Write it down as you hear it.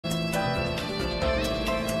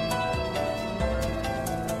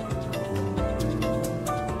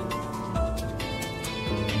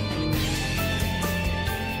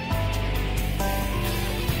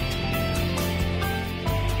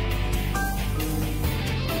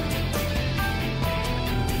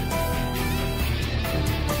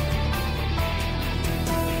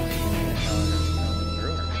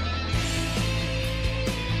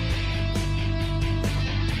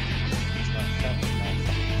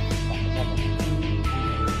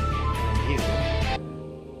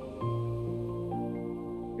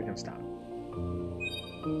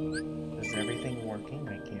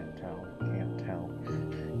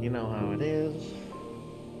know how it is.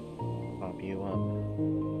 Pop you up.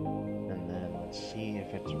 And then let's see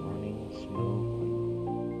if it's running smoothly.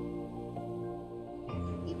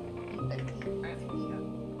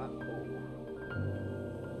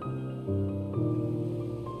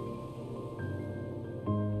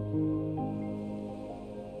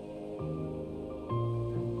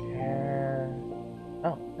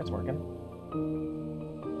 Oh, it's working.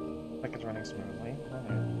 Like it's running smoothly.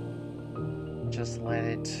 Okay. Just let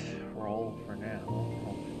it roll for now.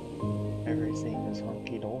 Everything is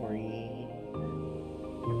hunky-dory.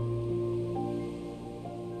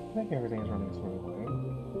 I think everything is running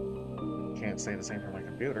smoothly. Can't say the same for my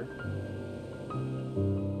computer.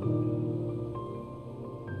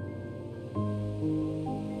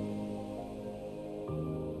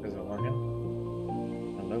 Is it working?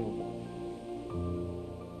 Hello?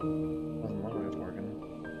 Doesn't look like it's working.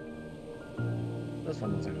 This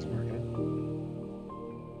one looks like it's working.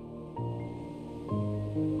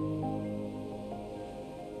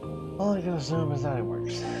 All I can assume is that it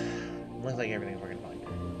works. Looks like everything's working fine.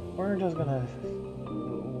 We're just gonna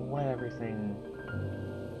let everything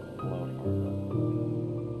load for a bit.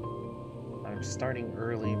 I'm starting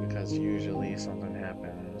early because usually something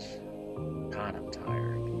happens. God, I'm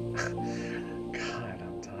tired. God,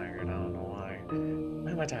 I'm tired. I don't know why.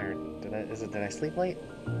 Why am I tired? Did I sleep late?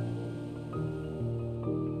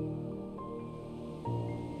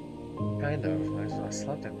 Kind of. I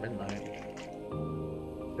slept at midnight.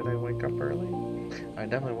 Did I wake up early? I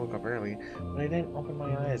definitely woke up early, but I didn't open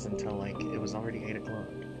my eyes until like it was already 8 o'clock.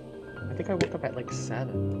 I think I woke up at like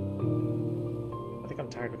 7. I think I'm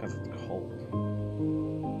tired because it's cold.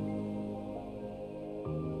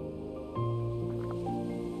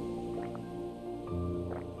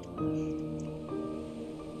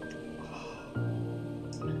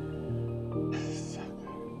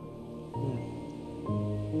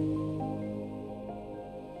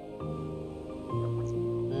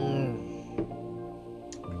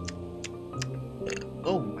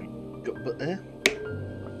 Oh my god, but yeah,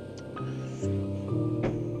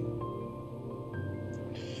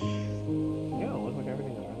 it looks like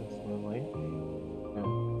everything is running smoothly.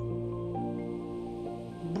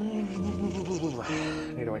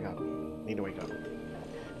 Need to wake up. Need to wake up.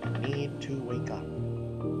 Need to wake up.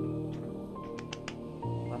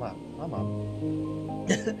 I'm up. I'm up.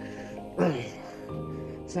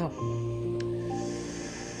 So.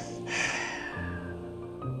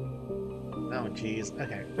 Oh, jeez.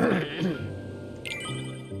 Okay.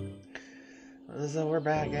 So we're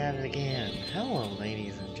back at it again. Hello,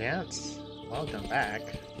 ladies and gents. Welcome back.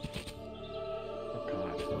 Oh,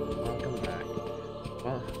 God. Welcome back.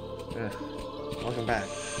 Well, welcome back.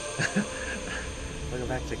 Welcome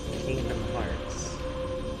back to Kingdom Hearts.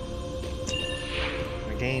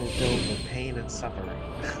 A game filled with pain and suffering.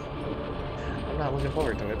 I'm not looking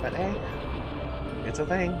forward to it, but hey, it's a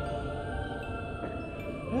thing.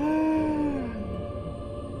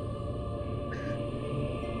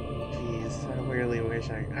 Jeez, I really wish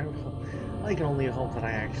I can only hope that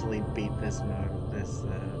I actually beat this mode, this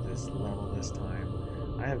level this time.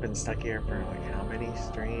 I have been stuck here for like how many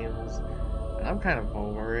streams, and I'm kind of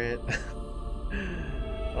over it.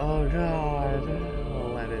 Oh God,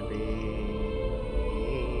 let it be.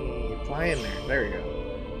 Fly in there. There we go.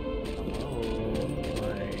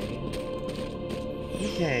 Hello,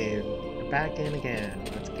 okay, back in again.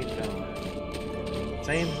 Let's keep going.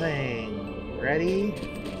 Same thing. Ready?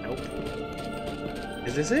 Nope.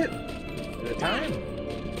 Is this it? Is it time?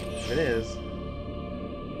 It is.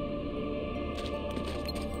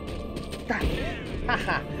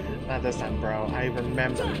 Haha! Not this time, bro. I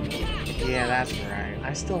remember. Yeah, that's right.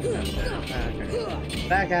 I still remember. Okay.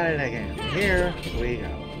 Back at it again. Here we go.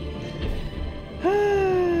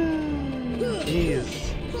 Jeez.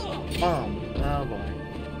 Bomb. Oh boy.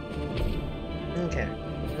 Okay.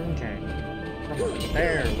 Okay. Come on.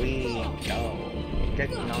 There we go. Get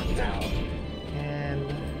knocked out. And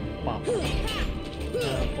bump.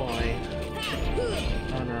 Oh boy.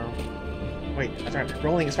 Oh no. Wait, that's right.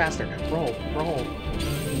 Rolling is faster. Roll. Roll.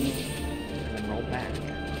 And then roll back.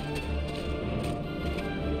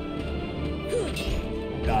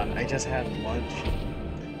 God, I just had lunch,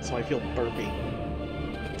 so I feel burpy.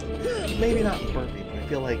 Maybe not burpy, but I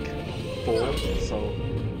feel like full, so...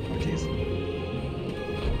 Oh, jeez.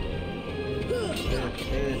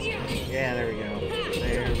 Yeah, there we go.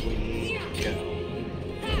 There we go.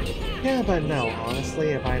 Yeah, but no, honestly,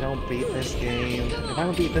 if I don't beat this game, if I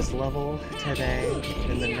don't beat this level today,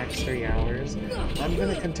 in the next 3 hours, I'm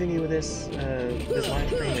gonna continue this, this live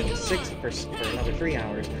stream in 6 for another 3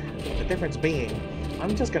 hours. The difference being,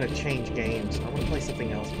 I'm just gonna change games. I'm gonna play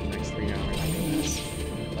something else for the next 3 hours after this.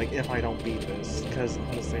 Like, if I don't beat this. Because,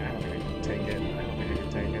 honestly, I don't think I can take it. I don't think I can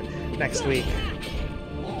take it. Next week.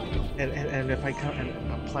 And if I come... And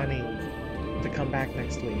I'm planning to come back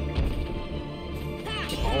next week.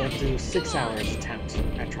 I'll do 6 hours attempt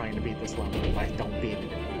at trying to beat this level if I don't beat it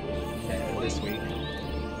this week.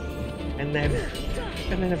 And then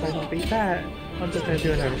if I don't beat that, I'm just gonna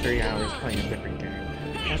do another 3 hours playing a different game.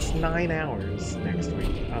 That's 9 hours next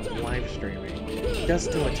week of live streaming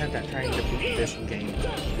just to attempt at trying to beat this game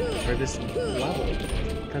or this level.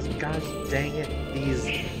 Because gosh dang it, these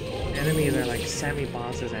enemies are like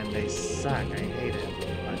semi-bosses and they suck. I hate it.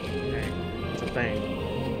 But hey, it's a thing.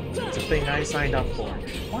 It's a thing I signed up for.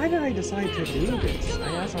 Why did I decide to do this?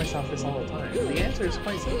 I ask myself this all the time. The answer is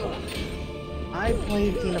quite simple. I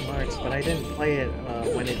played Kingdom Hearts, but I didn't play it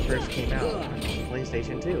when it first came out on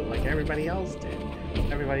PlayStation 2, like everybody else did.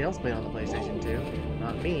 Everybody else played on the PlayStation 2,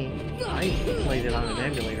 not me. I played it on an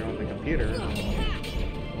emulator on the computer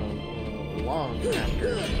long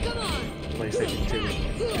after PlayStation 2,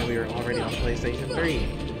 and we were already on PlayStation 3.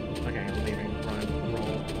 Okay, I'm leaving.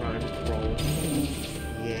 Run, roll.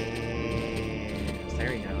 Yes,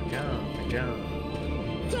 there you go. Jump.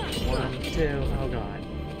 1, 2, oh god.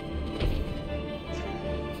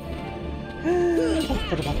 And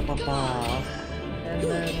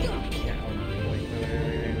then, yeah, wait.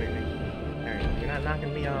 There you go. You're not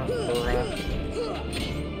knocking me off, bruh.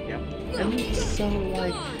 Yep. And so,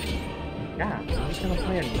 like, yeah, I'm just gonna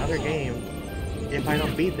play another game if I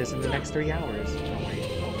don't beat this in the next 3 hours. Oh, wait.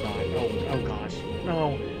 Oh, god. Oh, gosh.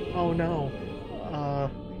 No. Oh, no.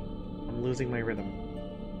 I'm losing my rhythm.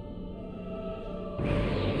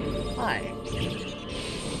 Hi.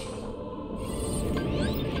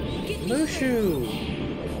 Mushu!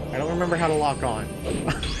 I don't remember how to lock on.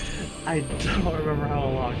 I don't remember how to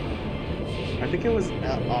lock on. I think it was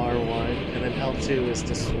R1, and then L2 is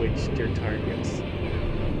to switch your targets.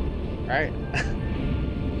 Right?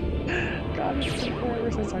 God, it's been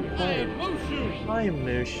forever since I played. Hi,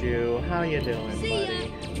 Mushu. How you doing,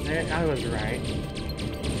 buddy? I was right.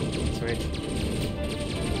 Switch.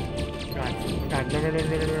 God, no.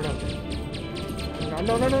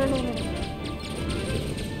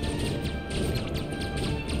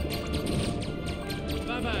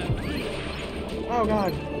 No. Oh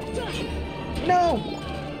god. No!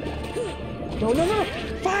 No!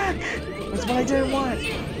 Fuck! That's what I didn't want!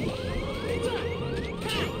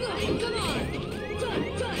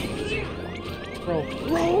 Roll!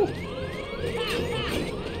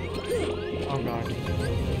 Oh god.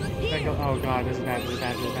 Oh god, this is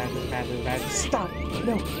bad. Stop!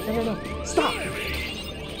 No! Stop!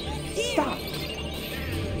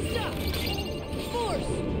 Force!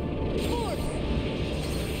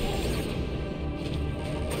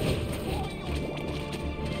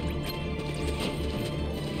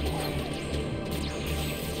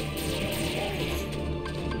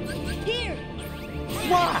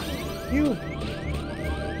 Wah! You!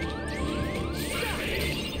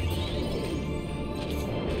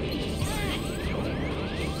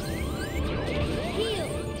 Heal!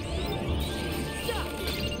 Stop!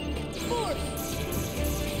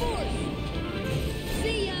 Force!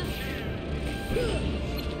 See ya!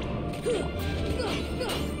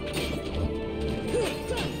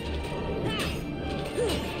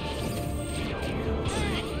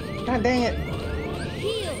 God dang it!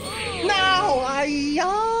 No! I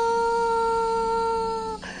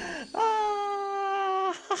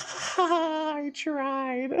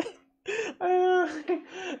tried.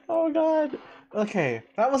 Oh god. Okay,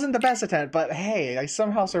 that wasn't the best attempt, but hey, I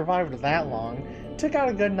somehow survived that long. Took out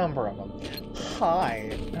a good number of them.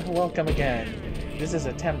 Hi, welcome again. This is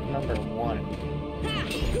attempt number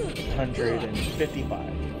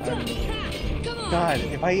 155. God,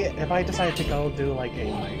 if I decide to go do like a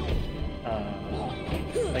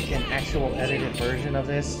like an actual edited version of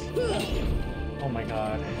this, oh my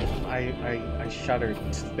god, I shudder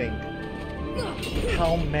to think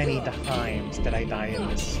how many times did I die in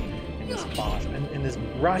this boss, in this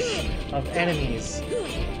rush of enemies,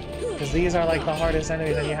 because these are like the hardest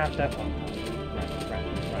enemies, and you have to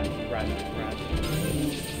run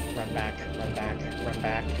back,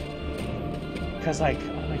 because like,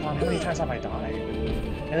 oh my god, how many times have I died?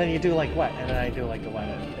 And then you do like what? And then I do like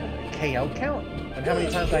a KO count? And how many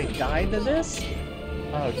times I died to this?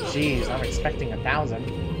 Oh jeez, I'm expecting 1,000.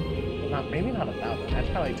 Well, maybe not 1,000. That's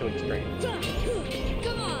probably too extreme.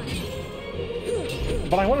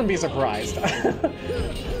 But I wouldn't be surprised.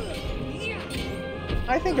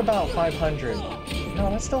 I think about 500. No,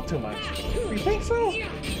 that's still too much. You think so?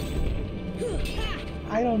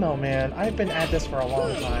 I don't know, man. I've been at this for a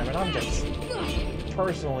long time, and I'm just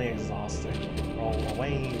personally exhausted. Roll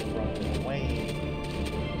away.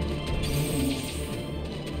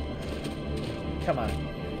 Come on.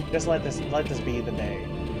 Just let this be the day.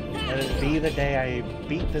 Let it be the day I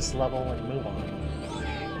beat this level and move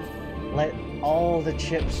on. Let all the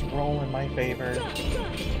chips roll in my favor.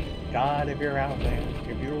 God, if you're out there,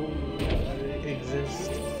 if you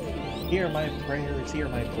exist, hear my prayers, hear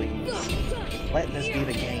my pleas. Let this be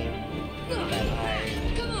the game that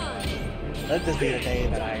let this be the day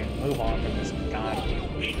that I move on from this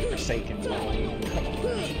God-forsaken world. Come on.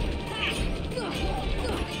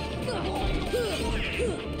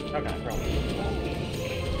 Oh god, roll.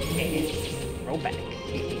 Roll back.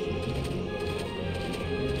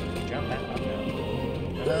 Jump back up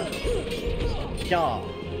now. Yaw.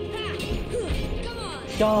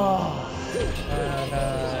 Yaw.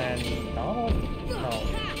 And Donald?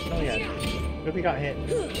 No, yeah. Goofy got hit.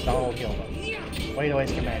 Donald healed him. Way to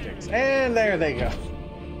waste your magics. And there they go.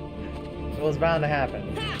 It was bound to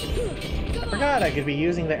happen. I forgot I could be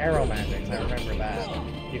using the arrow magics. I remember that.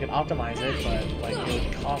 You could optimize it, but like it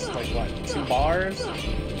would cost like what, 2 bars?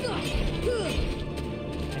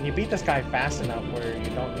 And you beat this guy fast enough where you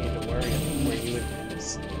don't need to worry,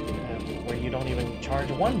 where you don't even charge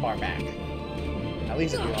 1 bar back. At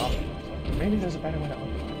least if you optimize. Maybe there's a better way to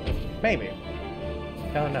optimize. Maybe.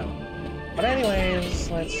 Don't know. But anyways,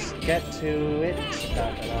 let's get to it.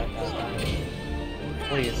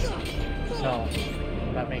 Please. No.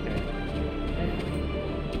 I'm not making it.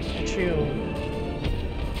 Chew.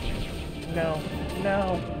 No.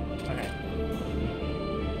 No. Okay.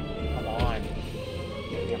 Come on.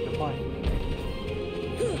 Get the point.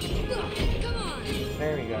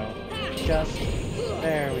 There we go. Just.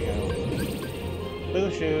 There we go.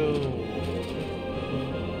 Booshu.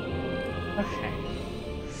 Okay.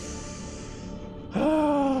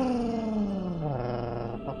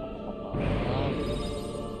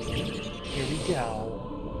 Here we go.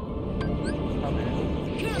 Come in.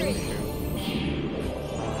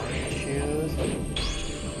 Choose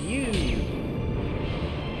you.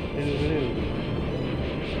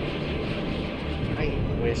 I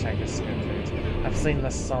wish I could skip it. I've seen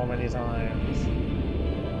this so many times.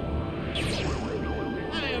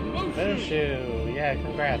 Booshu. Yeah,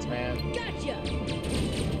 congrats, man. Gotcha.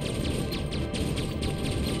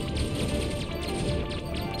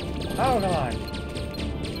 Oh god!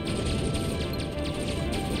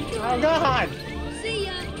 Oh god! See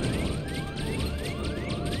ya.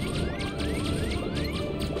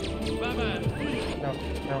 Bye-bye. No,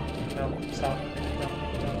 stop. No.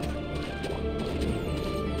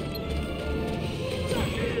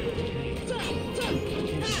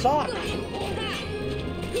 You suck!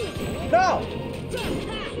 No!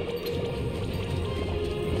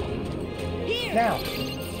 Here. Now!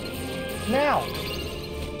 Now!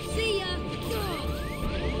 See ya.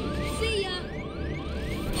 See ya.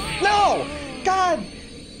 No! God!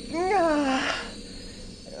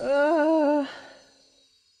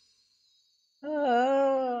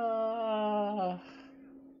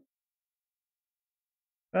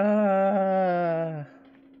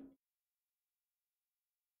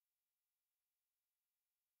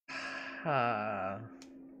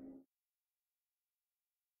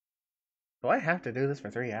 Do I have to do this for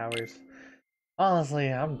 3 hours?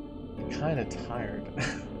 Honestly, I'm kind of tired.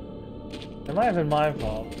 It might have been my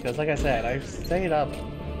fault, because like I said, I stayed up.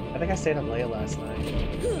 I think I stayed up late last night.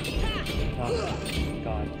 Oh,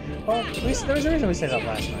 God. Well, there was a reason we stayed up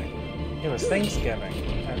last night. It was Thanksgiving.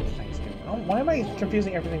 Oh, why am I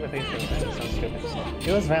confusing everything with Thanksgiving? That's so stupid.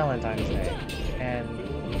 It was Valentine's Day, and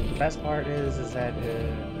the best part is that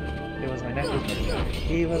it was my nephew's birthday.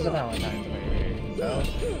 He was a Valentine's baby, so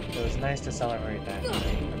it was nice to celebrate that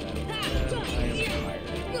night. I am tired.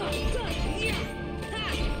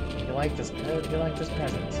 You like this present?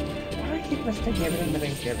 Why do I keep mistaking everything for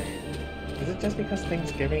Thanksgiving? Is it just because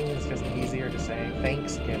Thanksgiving is just easier to say?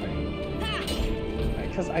 Thanksgiving.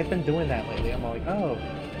 Because I've been doing that lately. I'm like, oh,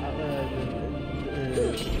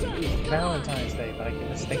 Valentine's Day, but I keep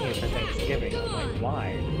mistaking it for Thanksgiving. I'm like,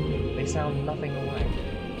 why? They sound nothing alike.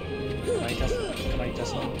 Am I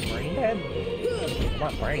just brain dead? I'm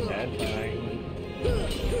not brain dead, but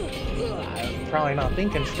I'm probably not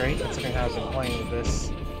thinking straight considering how I've been playing this.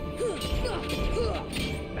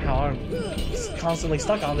 How I'm constantly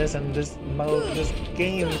stuck on this, and this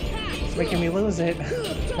game is making me lose it.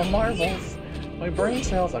 My marbles, my brain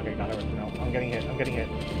cells. Okay, got it. No, I'm getting hit.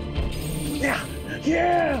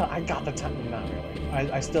 Yeah! I got the time. Not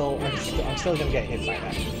really. I'm still gonna get hit by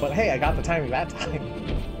that. But hey, I got the timing that time.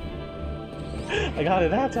 I got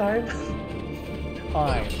it that time.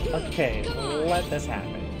 Fine. Okay, let this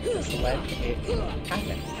happen. Just let it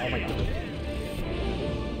happen. Oh my god.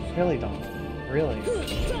 Really, Donald? Really?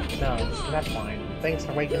 No, that's fine. Thanks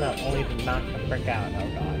for waking up, only to knock the frick out. Oh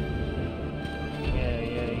god.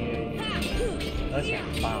 Okay,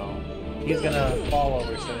 wow. He's gonna fall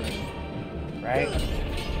over soon. Right?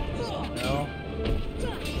 No?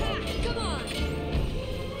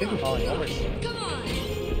 He'll be falling over soon. Come on.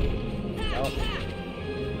 No.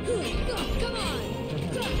 Come on.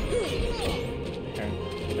 Okay.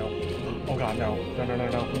 No. Oh god, no. No, no, no,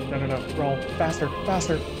 no. No, no, no. Roll. Faster,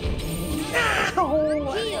 faster. No!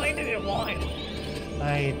 I didn't want.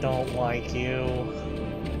 I don't like you.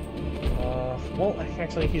 Well,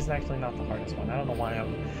 actually, he's actually not the hardest one. I don't know why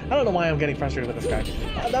I'm getting frustrated with this guy.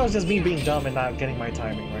 That was just me being dumb and not getting my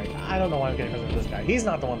timing right. I don't know why I'm getting frustrated with this guy. He's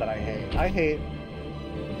not the one that I hate. I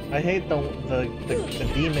hate the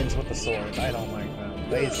demons with the swords. I don't like them.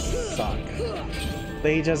 They suck.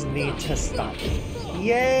 They just need to stop.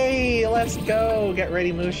 Yay! Let's go! Get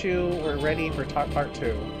ready, Mushu. We're ready for part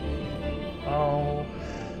 2. Oh.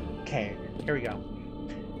 Okay. Here we go.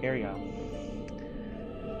 Here we go.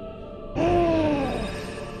 How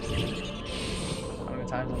many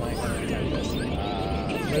times am I going to attempt this?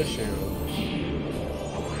 Mushu.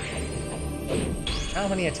 How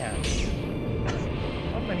many attempts?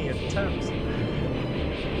 How many attempts?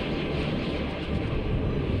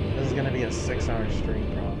 This is gonna be a 6-hour stream,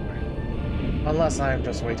 probably. Unless I'm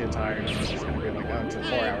just way too tired and it's just gonna be like, oh, it's a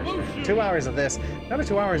 4-hour stream. 2 hours of this, another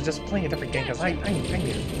 2 hours just playing a different game, because I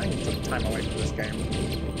need some time away from this game.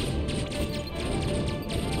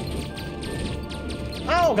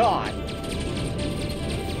 Oh god!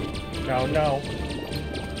 No, no.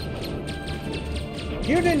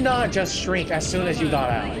 You did not just shrink as soon as you got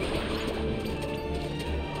out.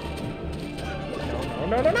 No,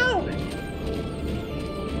 no, no, no!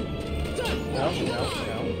 No, no, no.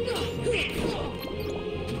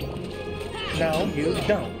 No, you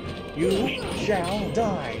don't. You shall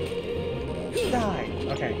die. Die.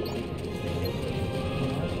 Okay.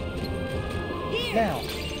 Now.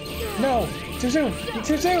 No! Too soon!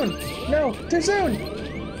 Too soon! No! Too soon!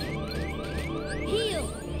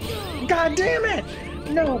 God damn it!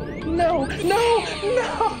 No! No! No!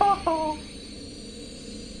 No!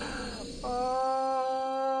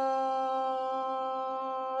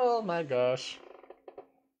 Oh my gosh.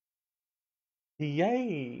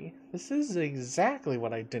 Yay! This is exactly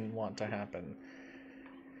what I didn't want to happen.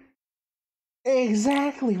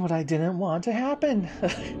 Exactly what I didn't want to happen!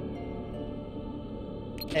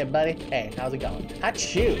 Hey buddy, hey, how's it going?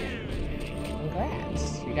 Achoo!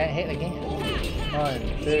 Congrats, you got hit again. 1,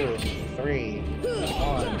 2, 3,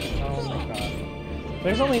 1. Oh my god.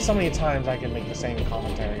 There's only so many times I can make the same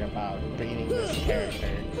commentary about beating this character.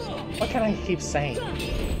 What can I keep saying?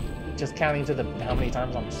 Just counting to how many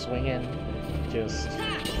times I'm swinging? Just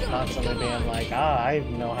constantly being like, I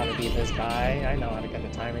know how to beat this guy, I know how to get the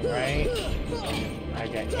timing right. I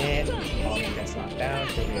get hit, Baldy gets knocked down,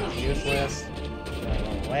 Kirby is useless. I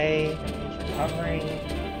run away, and he's recovering,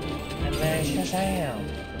 and then Shazam!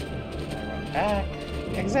 I run back.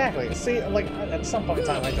 Exactly. See, like at some point in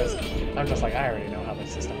time, I'm just like, I already know how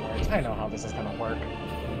this system works. I know how this is gonna work.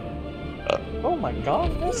 Oh my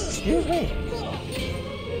god! Excuse me.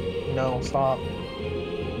 No, stop.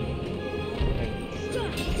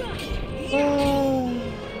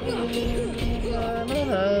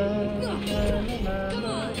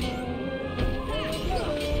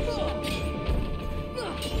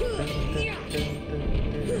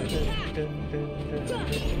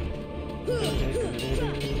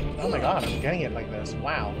 my god, I'm getting it like this.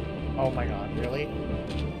 Wow. Oh my god, really?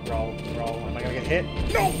 Roll, roll. Am I gonna get hit?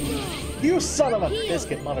 No! You son of a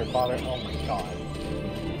biscuit mother father. Oh my god.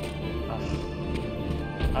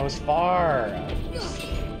 I was far.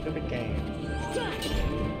 Stupid game. God,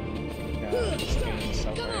 this game is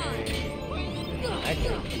so great. I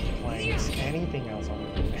could be playing anything else on the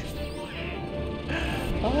game.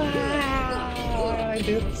 Why did I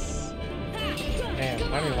do this? Man,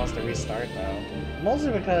 part of me wants to restart though.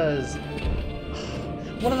 Mostly because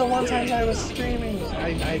one of the one times I was streaming,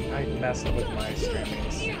 I messed with my streaming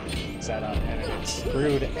setup and it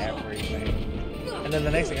screwed everything. And then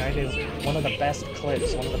the next thing I knew, one of the best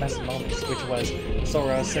clips, one of the best moments, which was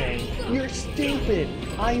Sora saying, "You're stupid!"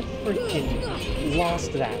 I freaking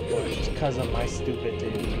lost that footage because of my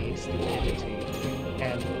stupidity,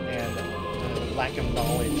 and lack of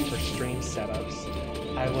knowledge for stream setups.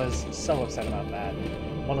 I was so upset about that.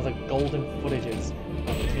 One of the golden footages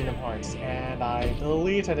of Kingdom Hearts, and I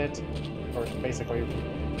deleted it, or basically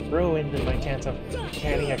ruined my chance of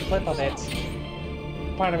getting a clip of it.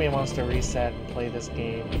 Part of me wants to reset and play this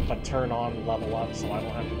game, but turn on level up so I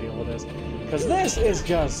don't have to deal with this. Because this is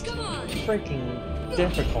just freaking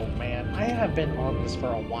difficult, man. I have been on this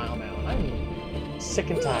for a while now. I'm sick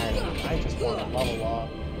and tired of it. I just want to level up.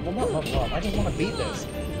 Well, not level up. I just want to beat this.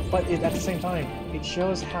 But at the same time, it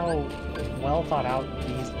shows how well thought out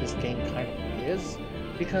this game kind of is,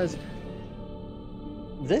 because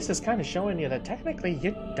this is kind of showing you that technically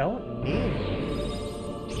you don't need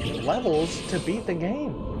levels to beat the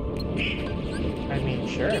game. I mean,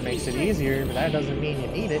 sure, it makes it easier, but that doesn't mean you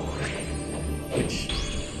need it. Which,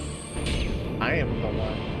 I am the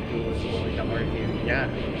one who is willing to argue, yeah,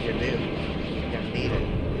 you do. You need it.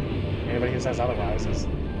 Anybody who says otherwise is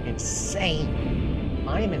insane.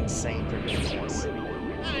 I'm insane for doing this.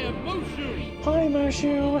 Hi,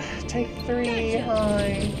 Mushu! Take 3,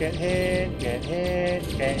 hi! Get hit, get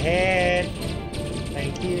hit, get hit!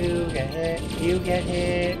 Thank you, get hit, you get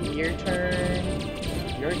hit, your turn,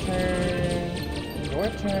 your turn, your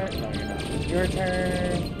turn, no you're not, your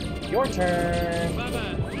turn, your turn!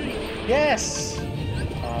 Yes!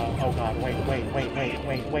 Oh god, wait, no,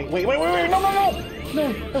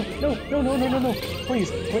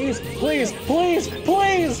 please,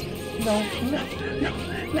 no,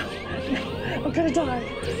 I'm gonna die!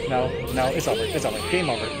 No, it's over, game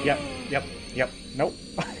over, yep, nope.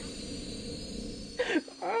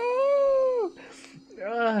 Oh!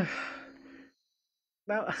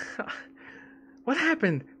 Now, what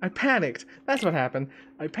happened? I panicked, that's what happened.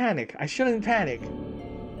 I panicked, I shouldn't panic.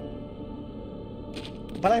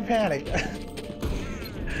 But I panicked.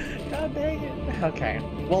 God dang it. Okay.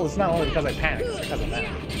 Well, it's not only because I panicked, it's because of that.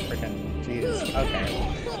 Freaking jeez. Okay.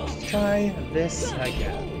 Let's try this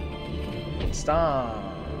again. Stop.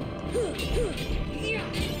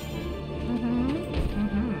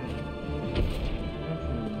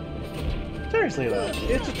 Seriously though,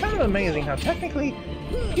 it's kind of amazing how technically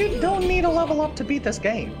you don't need a level up to beat this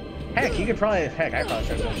game. Heck, I probably should have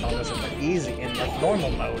done this in the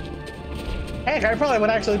normal mode. Heck, I probably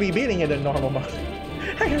would actually be beating it in normal mode.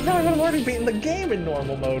 Heck, I probably would have already beaten the game in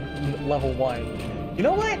normal mode, level 1. You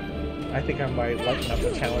know what? I think I might lighten up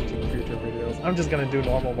the challenge in future videos. I'm just gonna do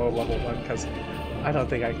normal mode level 1, because I don't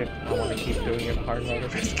think I want to keep doing it in hard mode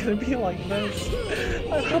if it's gonna be like this.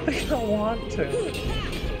 I don't think I want to.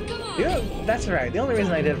 Yeah, that's right. The only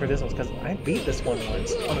reason I did it for this was because I beat this one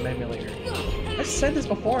once on an emulator. I've said this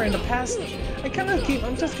before in the past.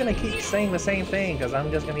 I'm just gonna keep saying the same thing because I'm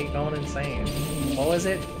just gonna keep going insane. What was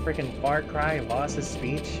it? Freaking Far Cry boss's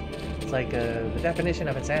speech? It's like the definition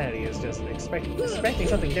of insanity is just expecting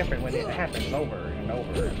something different when it happens over and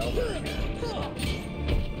over and over again.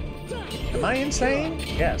 Am I insane?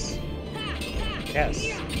 Yes.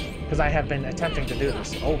 Yes. Because I have been attempting to do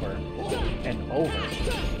this over and over,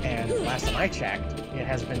 and last time I checked, it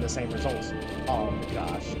has been the same results all the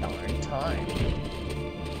gosh darn time.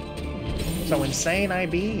 So insane I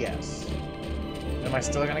be? Yes. Am I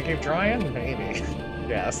still gonna keep trying? Maybe.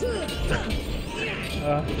 Yes.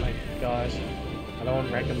 Oh my gosh. I don't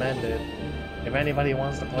recommend it. If anybody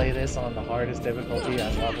wants to play this on the hardest difficulty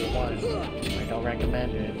as level 1, I don't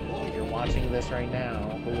recommend it. If you're watching this right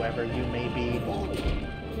now, whoever you may be,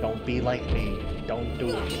 don't be like me. Don't do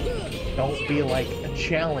it. Don't be like a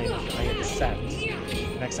challenge I accept.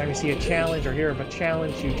 Next time you see a challenge or hear of a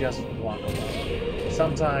challenge, you just walk away.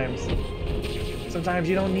 Sometimes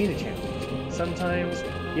you don't need a challenge. Sometimes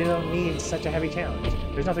you don't need such a heavy challenge.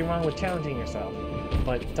 There's nothing wrong with challenging yourself,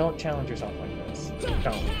 but don't challenge yourself like this.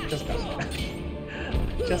 Don't. Just don't.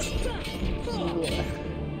 Just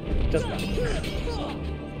don't.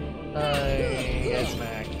 Get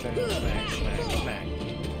smacked. Smack.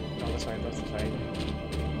 No, that's right.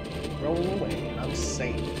 Roll away, and I'm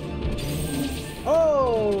safe.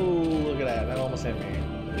 Oh, look at that. That almost hit me.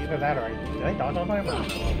 Either that or did I dodge on my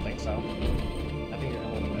mouth? I don't think so. I think it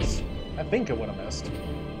would have missed. I think it would have missed.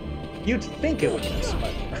 You'd think it would miss,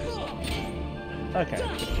 but... Okay.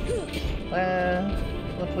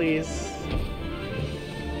 Please.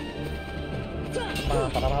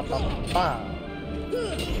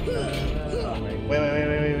 Wait.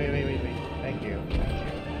 Thank you.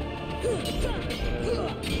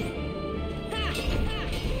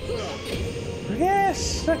 Yes!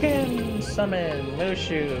 Second summon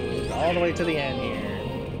Mushu all the way to the end here.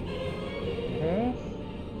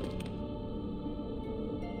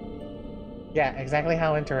 Yeah, exactly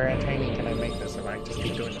how entertaining can I make this if I just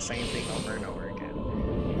keep doing the same thing over and over again?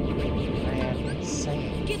 I am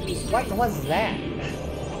insane. What was that?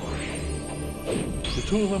 The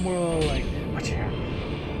two of them were all like, watch out.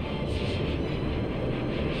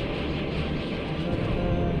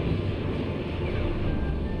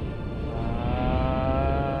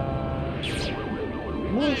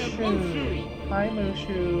 Mushu! Hi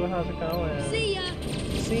Mushu, how's it going?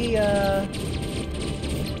 See ya!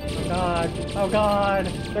 Oh god!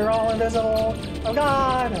 They're all invisible! Oh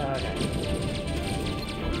god! Okay.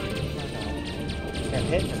 gonna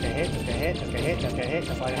hit, just gonna hit, just gonna hit, just gonna hit, just gonna hit,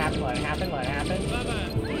 just let it happen, let it happen, let it happen.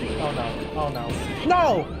 Oh no, oh no.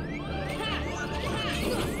 No!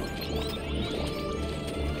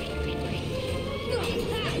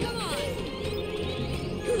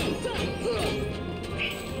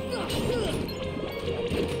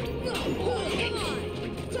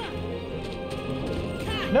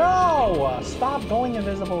 No! Stop going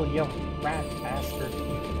invisible, you rat bastard.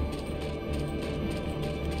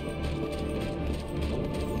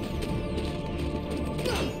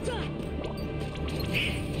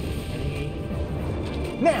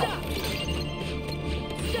 Now!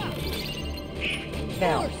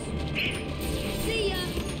 Now! See ya.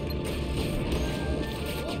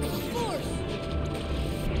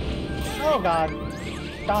 Oh god!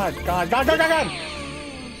 God, God, God, God, God, God!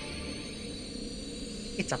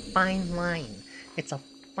 It's a fine line. It's a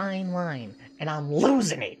fine line. And I'm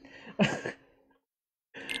losing it!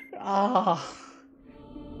 Ah.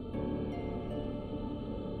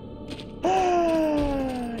 Here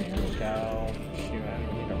we go. Shoot, I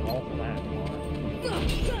don't need to roll for that anymore.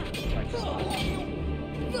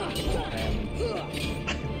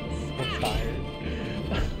 I'm tired.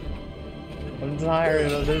 I'm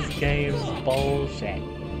tired of this game's bullshit.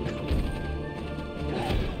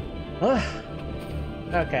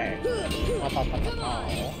 Okay.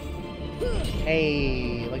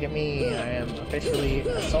 Hey, look at me. I am officially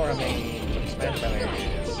a Sora main from Smash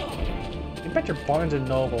Brothers. I bet your Barnes &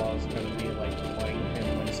 Noble I was going to be like playing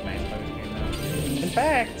him when Smash Brothers came out. In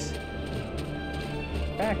fact,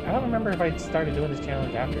 I don't remember if I started doing this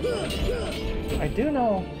challenge after Smash. I do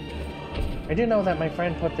know that my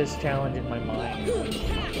friend put this challenge in my mind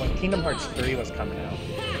when Kingdom Hearts 3 was coming out.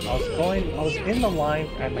 I was in the line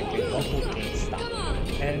at my local GameStop,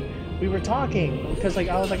 and we were talking, because like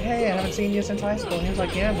I was like, hey, I haven't seen you since high school, and he was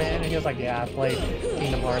like, yeah, man, and he was like, yeah, I've played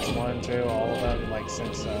Kingdom Hearts 1, 2, all of them, like,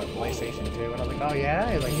 since PlayStation 2, and I was like, oh yeah?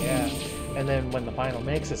 He was like, yeah. And then when the final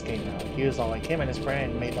mixes came out, he was all like, him and his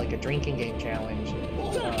friend made like a drinking game challenge,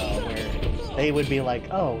 where they would be like,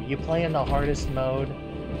 oh, you play in the hardest mode,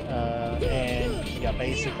 and yeah,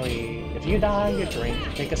 basically, if you die, you drink,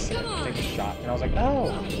 take a sip, take a shot, and I was like,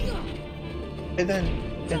 oh. And then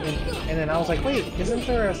I was like, wait, isn't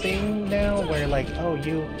there a thing now where like, oh,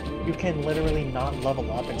 you can literally not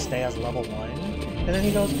level up and stay as level 1? And then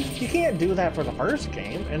he goes, you can't do that for the first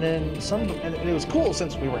game. And then and it was cool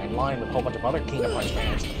since we were in line with a whole bunch of other Kingdom Hearts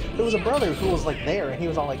fans. There was a brother who was like there, and he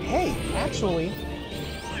was all like, hey, actually,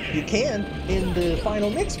 you can in the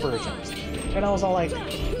final mix versions. And I was all like,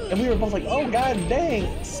 and we were both like, oh god dang.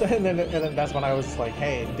 And then that's when I was like,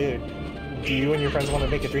 hey, dude, do you and your friends want to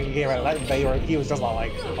make a drinking game out of that? He was just all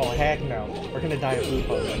like, oh heck no, we're gonna die of food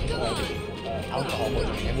poisoning, alcohol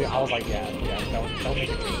poisoning. And I was like, yeah, don't make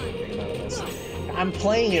a drinking game out of this. I'm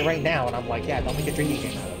playing it right now, and I'm like, yeah, don't make a drinking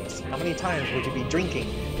game out of this. How many times would you be drinking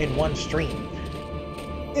in one stream?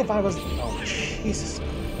 If I was, oh Jesus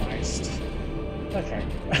Christ. Okay.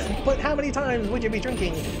 But how many times would you be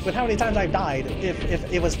drinking with how many times I've died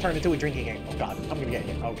if it was turned into a drinking game? Oh god, I'm gonna get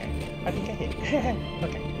hit. Okay. I think I hit.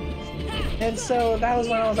 Okay. And so that was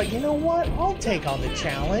when I was like, you know what? I'll take on the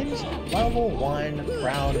challenge. Level 1,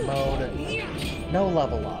 round mode, no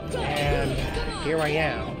level up. And here I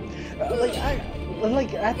am. At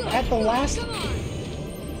the last...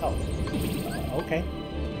 Oh. Okay.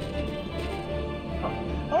 Oh.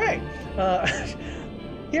 Alright.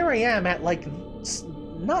 Here I am at like...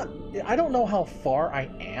 I don't know how far I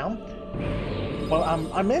am. Well,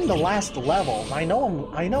 I'm in the last level. I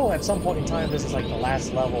know at some point in time this is like the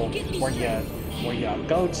last level where you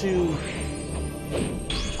go to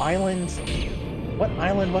island. What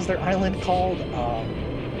island was their island called? I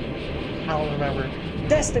don't remember.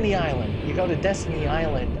 Destiny Island. You go to Destiny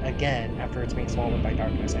Island again after it's being swallowed by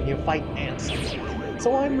darkness, and you fight ants.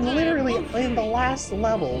 So I'm literally in the last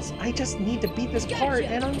levels. I just need to beat this part,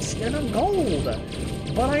 and I'm gold.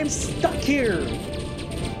 But I'm stuck here.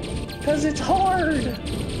 Cause it's hard!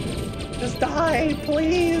 Just die,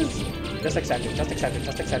 please! Just accept it, just accept it,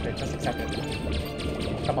 just accept it, just accept it.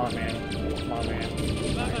 Come on, man. Come on, man.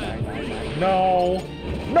 Die. No!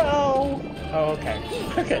 No! Oh, okay.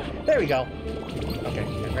 Okay, there we go. Okay,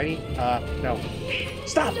 ready? No.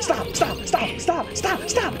 Stop!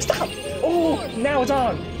 Oh, now it's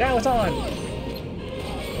on! Now it's on!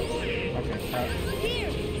 Okay,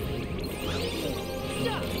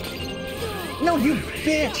 no, you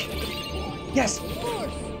bitch! Yes!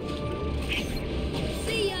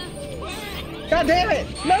 See ya. God damn it!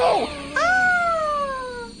 No!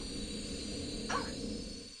 Ah!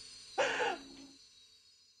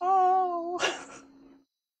 Oh!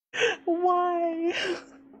 Why?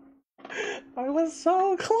 I was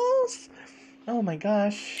so close! Oh my my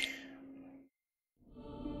gosh.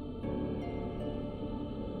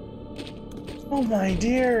 Oh my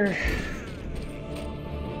dear.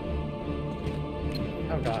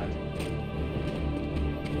 Oh god.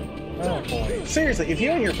 Oh boy. Seriously, if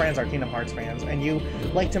you and your friends are Kingdom Hearts fans and you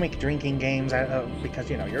like to make drinking games because,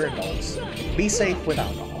 you know, you're adults, be safe with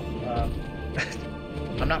alcohol.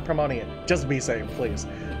 I'm not promoting it. Just be safe, please.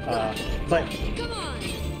 But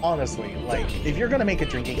honestly, like, if you're gonna make a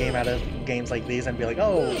drinking game out of games like these and be like,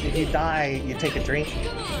 oh, if you die, you take a drink,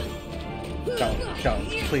 don't.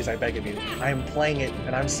 Please, I beg of you. I'm playing it,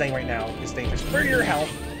 and I'm saying right now, it's dangerous for your health.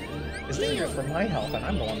 It's dangerous for my health, and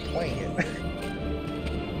I'm the one playing it.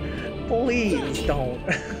 Please don't.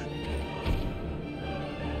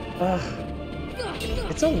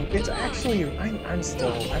 It's actually, I'm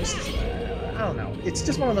still, I don't know. It's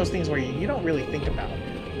just one of those things where you don't really think about it.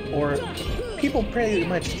 Or people pretty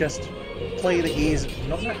much just play the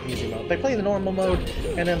not easy mode. They play the normal mode,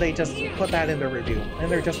 and then they just put that in their review.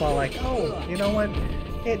 And they're just all like, oh, you know what?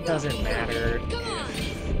 It doesn't matter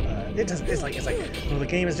if, it's like, well, the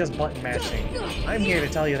game is just button mashing. I'm here to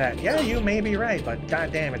tell you that, yeah, you may be right, but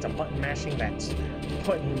goddamn, it's a button mashing that's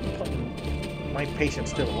putting my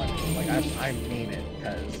patience to the limit. Like, I mean it,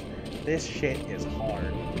 because this shit is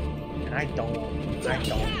hard. And I don't know if I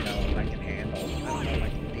can handle. I don't know if I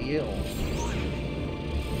can deal.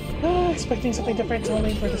 Expecting something different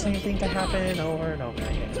only for the same thing to happen over and over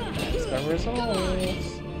again. That's the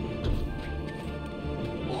results.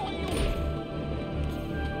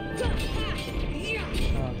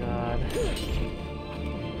 Oh god.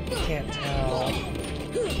 Can't tell.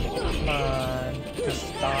 Come on.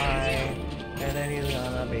 Just die. And then he's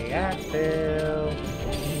gonna be active.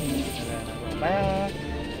 And then I go back.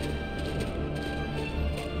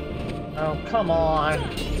 Oh, come on!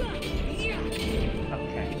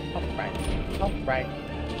 Okay, alright.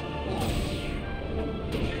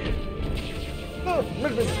 Oh,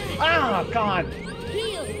 God!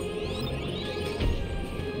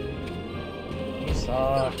 You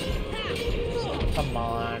suck. Come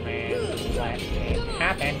on, man. Let it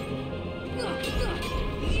happen.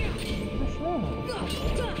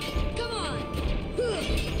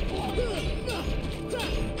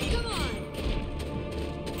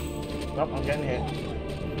 Nope, I'm getting hit.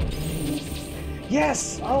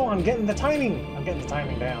 Yes! Oh, I'm getting the timing! I'm getting the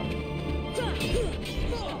timing down.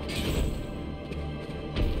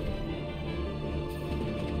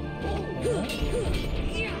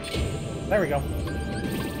 There we go.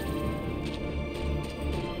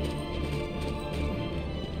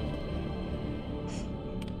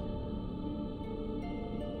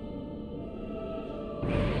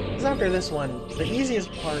 Because after this one, the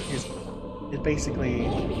easiest part is basically...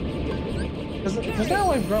 Because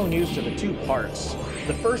now I've grown used to the two parts.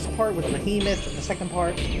 The first part with the behemoth, and the second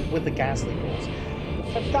part with the ghastly ghouls.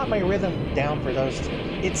 I've got my rhythm down for those two.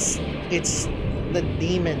 It's the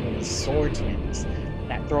demon swordsman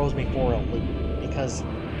that throws me for a loop. Because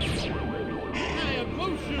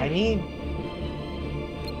I need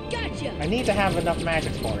to have enough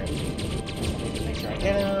magic for it. Make sure I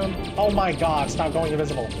hit him. Oh my god, stop going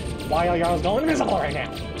invisible. Why are y'all going invisible right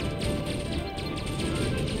now?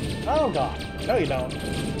 Oh god. No, you don't.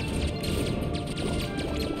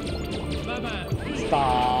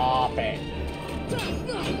 Stop it.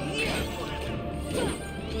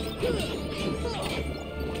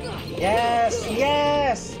 Yes!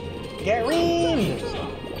 Yes! Get reamed!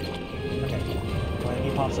 Okay. When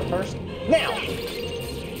he pops up first. Now!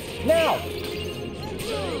 Now!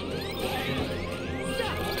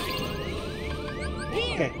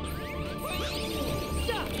 Okay.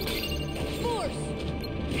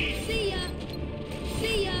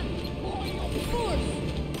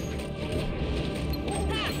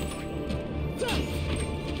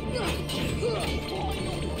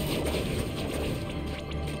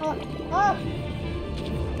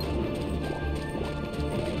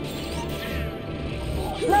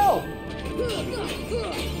 No!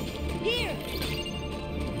 Here!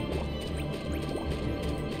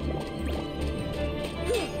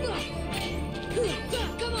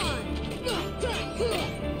 Come on!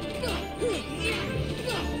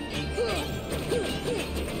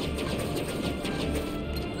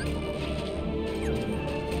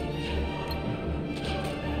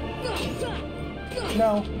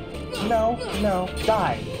 No. No. No.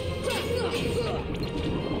 Die.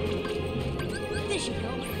 There she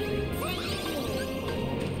goes.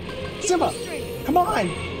 Simba! Come on!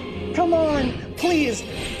 Come on! Please!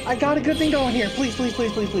 I got a good thing going here. Please, please,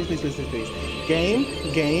 please, please, please, please, please, please, please. Game,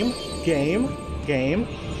 game, game, game,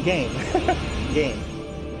 game. Game.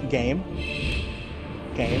 Game.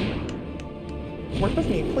 Game. Work with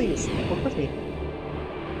me, please. Work with me.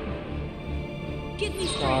 Get me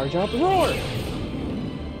straight. Charge up, roar!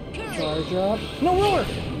 Courage. Charge up. No, roar!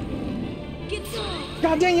 Get some.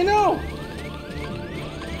 God dang it, no!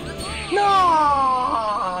 No!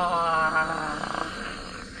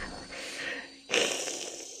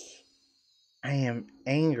 I am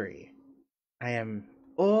angry. I am...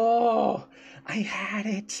 Oh! I had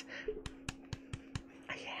it!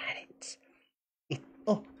 I had it!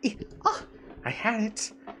 I had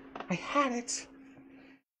it! I had it!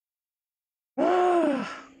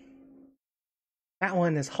 That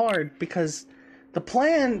one is hard because the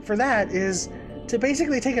plan for that is to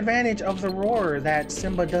basically take advantage of the roar that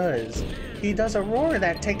Simba does. He does a roar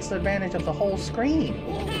that takes advantage of the whole screen,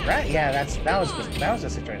 right? Yeah, that was the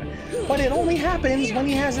situation. But it only happens when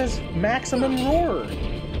he has his maximum roar,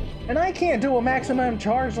 and I can't do a maximum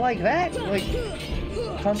charge like that, like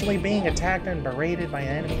constantly being attacked and berated by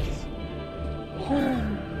enemies.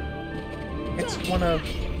 It's one of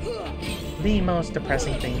the most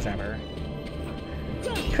depressing things ever.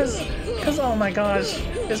 Cause oh my gosh,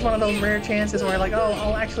 it's one of those rare chances where like, oh,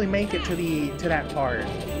 I'll actually make it to that part.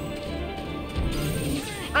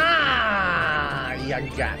 Ah, you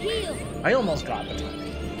got me. I almost got the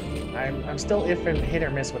timing. I'm still hit or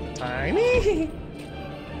miss with the timing.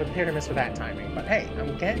 But hit or miss with that timing. But hey,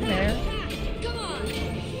 I'm getting there.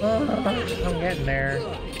 I'm getting there.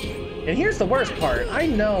 And here's the worst part. I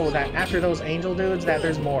know that after those angel dudes that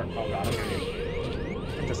there's more. Oh god,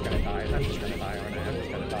 I'm just gonna die. I'm just gonna die, aren't I? I'm just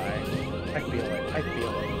gonna die. I feel it. I feel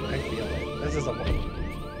it. I feel it. This is a...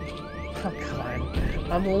 Oh god.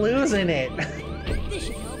 I'm losing it.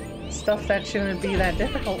 Stuff that shouldn't be that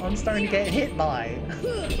difficult, I'm starting to get hit by.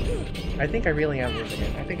 I think I really am losing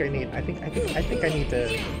it. I think I need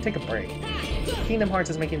to take a break. Kingdom Hearts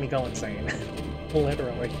is making me go insane.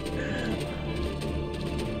 Literally.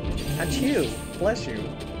 Achoo! Bless you.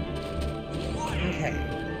 Okay.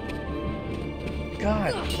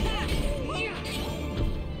 God.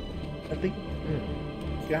 I think...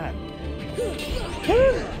 God.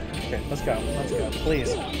 Okay, let's go. Let's go.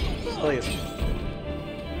 Please. Please.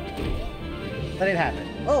 Let it happen.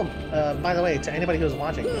 Oh, by the way, to anybody who's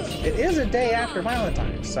watching this, it is a day after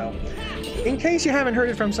Valentine's, so in case you haven't heard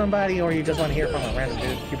it from somebody or you just want to hear it from a random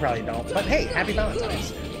dude, you probably don't. But hey, happy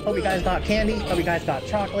Valentine's. Hope you guys got candy. Hope you guys got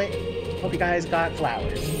chocolate. Hope you guys got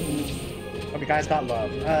flowers. Hope you guys got love.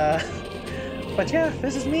 But yeah,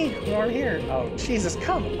 this is me. We're here. Oh, Jesus,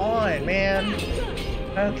 come on, man.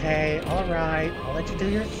 Okay, alright. I'll let you do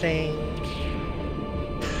your thing.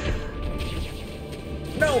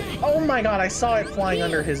 No! Oh my god, I saw it flying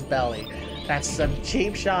under his belly. That's some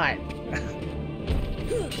cheap shot.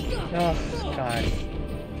 Oh, gosh.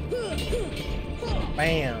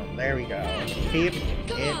 Bam! There we go. Keep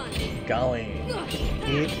it going.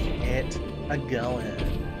 Keep it a-going.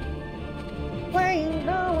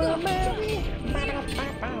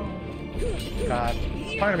 God,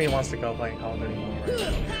 part of me wants to go play Call of Duty Mobile right now.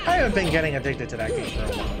 I haven't been getting addicted to that game for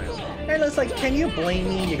a while now. And it's like, can you blame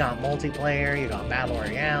me? You got multiplayer, you got Battle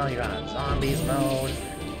Royale, you got Zombies mode.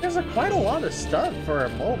 There's quite a lot of stuff for a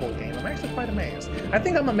mobile game. I'm actually quite amazed. I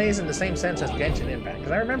think I'm amazed in the same sense as Genshin Impact.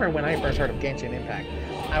 Because I remember when I first heard of Genshin Impact,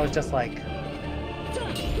 I was just like,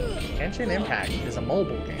 Genshin Impact is a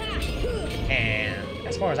mobile game. And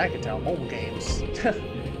as far as I can tell, mobile games,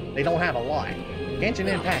 they don't have a lot. Genshin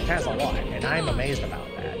Impact has a lot, and I'm amazed about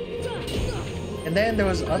that. And then there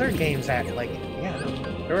was other games that, like, yeah,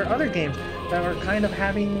 there were other games that were kind of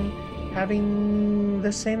having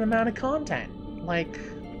the same amount of content. Like,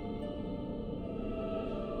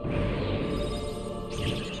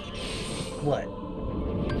 what?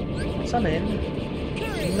 Summon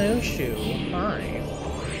Mushu. Hi.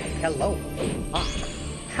 Hello. Ah.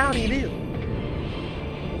 How do you do?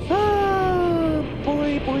 Ah,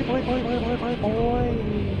 boy.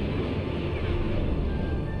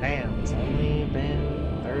 Damn, it's only been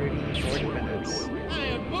 40 minutes. I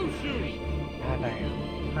am Mushu. God damn.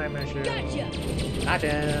 Hi, Mushu. Gotcha.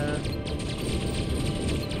 Gotcha.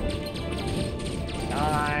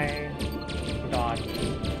 Die. God.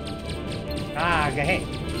 Ah, hey.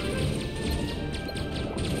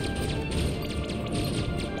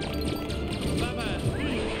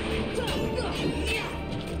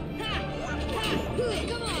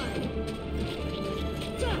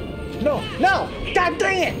 No! No! God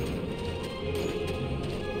dang it!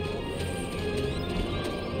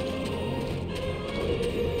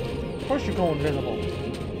 Of course you go invisible.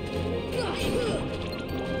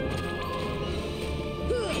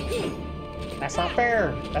 That's not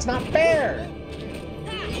fair! That's not fair!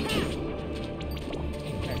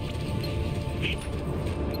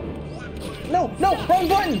 No! No! Wrong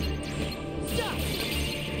button!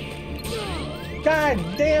 God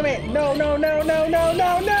damn it! No, no, no, no, no,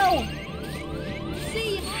 no, no!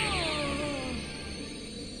 See ya.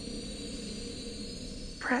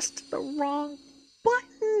 Pressed the wrong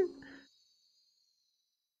button.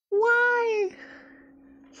 Why?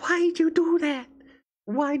 Why'd you do that?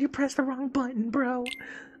 Why'd you press the wrong button, bro?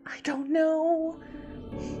 I don't know.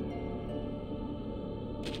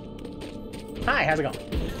 Hi, how's it going?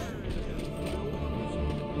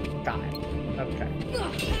 God. Okay.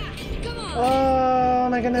 Come on. Oh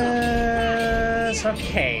my goodness.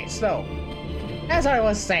 Okay, so as I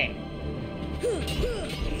was saying,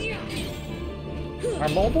 are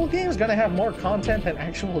mobile games gonna have more content than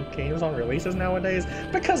actual games on releases nowadays?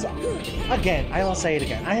 Because, again, I will say it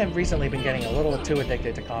again, I have recently been getting a little too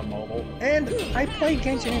addicted to COD Mobile, and I play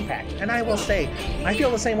Genshin Impact, and I will say, I feel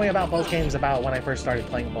the same way about both games about when I first started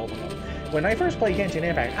playing mobile. When I first played Genshin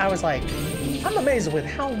Impact, I was like, I'm amazed with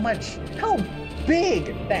how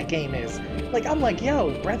big that game is. Like, I'm like,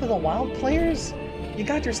 yo, Breath of the Wild players, you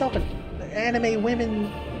got yourself an anime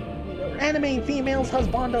females,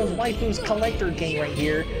 husbandos, waifus collector game right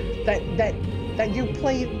here that you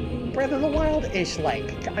play Breath of the Wild-ish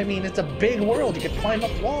like. I mean, it's a big world. You could climb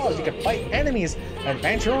up walls, you could fight enemies,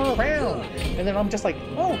 adventure around. And then I'm just like,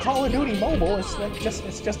 oh, Call of Duty Mobile,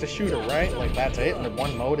 it's just a shooter, right? Like that's it, and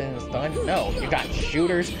one mode and it's done. No, you got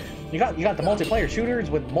shooters. You got the multiplayer shooters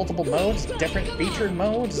with multiple modes, different featured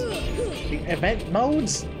modes, event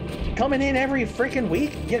modes coming in every freaking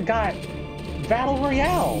week. You got Battle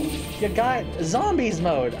Royale. You got Zombies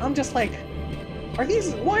mode. I'm just like,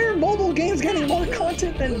 why are mobile games getting more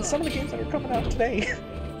content than some of the games that are coming out today?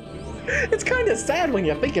 It's kind of sad when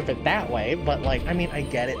you think of it that way, but like, I mean, I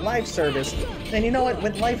get it. Live service. And you know what,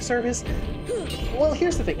 with live service, well,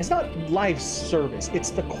 here's the thing. It's not live service.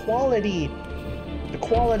 It's the quality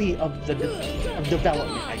of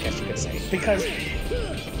development, I guess you could say. Because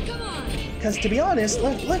to be honest,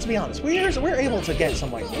 let's be honest, we're able to get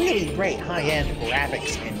some like really great high-end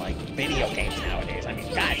graphics in like video games nowadays. I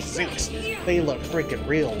mean, guys, Zooks, they look freaking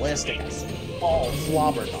realistic as all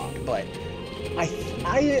flobbertalk. But I,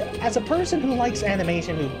 as a person who likes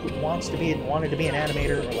animation, who wanted to be an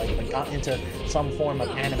animator, or like got into some form of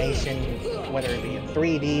animation, whether it be in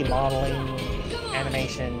 3D modeling,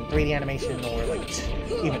 animation, 3D animation, or like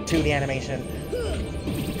even 2D animation.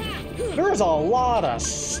 There's a lot of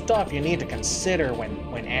stuff you need to consider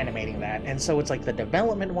when animating that, and so it's like the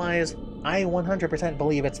development-wise, I 100%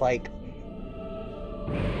 believe it's like,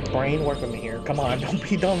 brain, work with me here. Come on, don't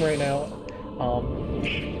be dumb right now.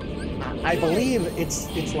 I believe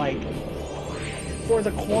it's like for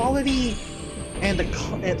the quality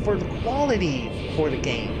for the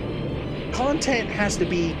game, content has to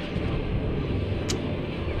be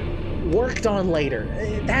worked on later.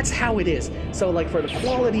 That's how it is. So like for the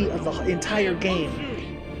quality of the entire game,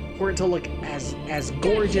 for it to look as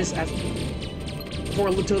gorgeous as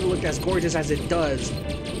it does,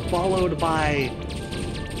 followed by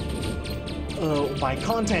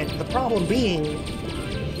content. The problem being,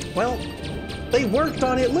 well, they worked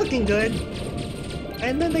on it looking good,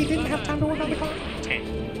 and then they didn't have time to work on the content.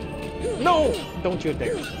 No, don't you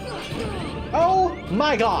dare! Oh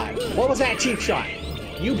my God! What was that cheap shot?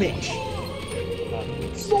 You bitch!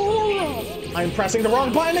 Sora! I'm pressing the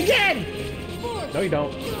wrong button again! No, you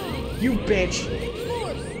don't. You bitch!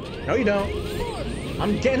 No, you don't.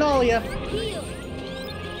 I'm getting all of you.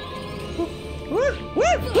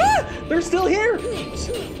 They're still here!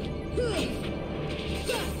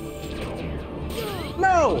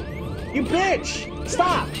 No! You bitch!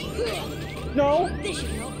 Stop! No!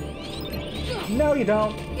 No, you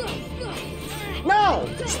don't. No!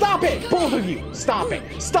 Stop it! Both of you! Stop it!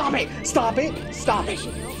 Stop it! Stop it! Stop it!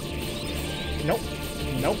 Nope.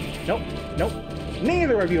 Nope. Nope. Nope.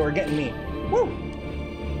 Neither of you are getting me. Woo!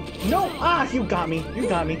 No! Ah! You got me! You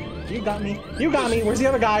got me! You got me! You got me! Where's the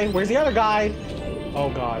other guy? Where's the other guy? Oh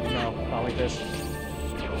God, no. Not like this.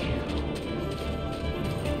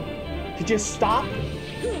 Could you stop?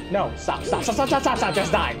 No, stop, stop, stop, stop, stop, stop, stop,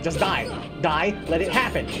 just die, just die. Die, let it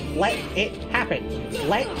happen. Let it happen.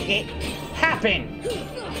 Let it happen.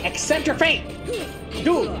 Accept your fate.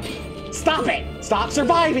 Dude, stop it. Stop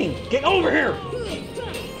surviving. Get over here.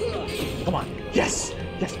 Come on. Yes,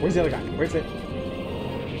 yes, where's the other guy? Where's it?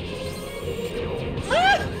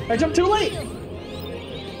 Ah! I jumped too late.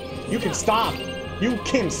 You can stop. You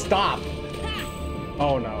can stop.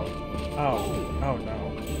 Oh no. Oh, oh no.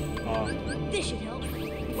 This should help.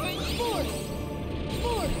 Force!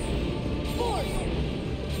 Force! Force!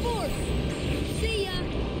 Force! See ya!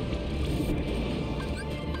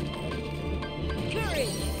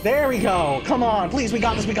 Courage! There we go. Come on, please. We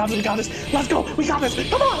got this. We got this. We got this. Let's go. We got this.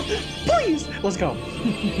 Come on, please. Let's go.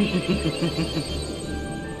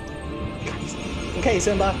 Okay,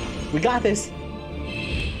 Simba. We got this.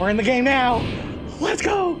 We're in the game now. Let's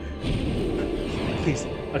go. Please.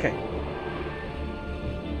 Okay.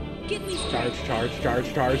 Give me Charge, charge,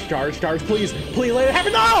 charge, charge, charge, charge. Please. Please let it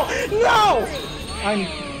happen. No! No! I'm...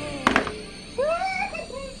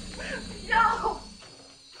 No!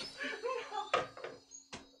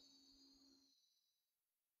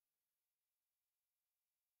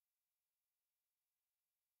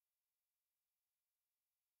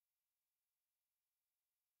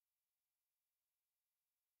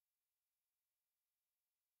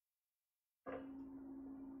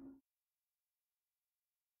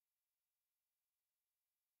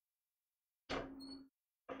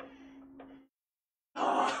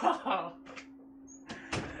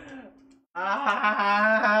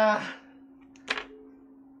 Ah.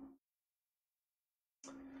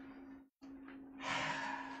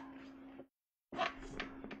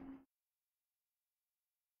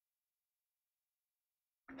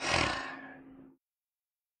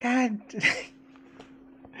 God.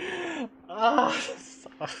 Oh,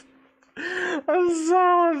 I'm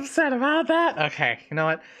so upset about that. Okay, you know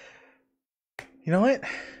what? You know what?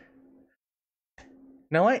 You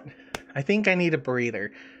know what? I think I need a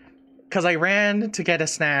breather. Because I ran to get a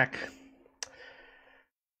snack.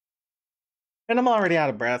 And I'm already out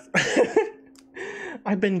of breath.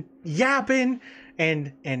 I've been yapping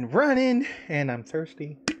and running, and I'm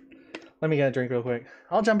thirsty. Let me get a drink real quick.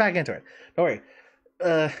 I'll jump back into it. Don't worry.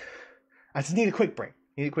 I just need a quick break.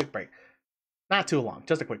 Need a quick break. Not too long,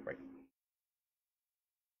 just a quick break.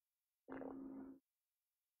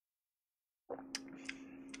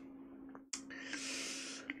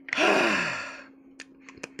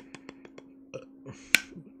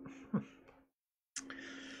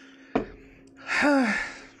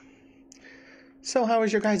 So how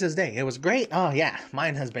was your guys' day? It was great? Oh yeah,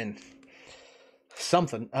 mine has been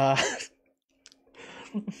something.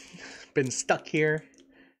 Been stuck here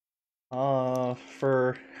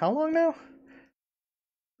for how long now?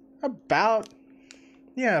 About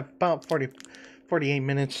 48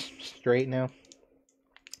 minutes straight now.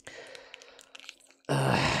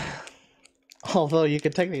 Although you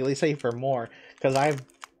could technically say for more, because I've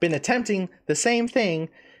been attempting the same thing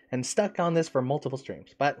and stuck on this for multiple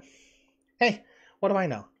streams. But hey, what do I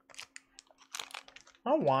know?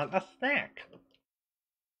 I want a snack.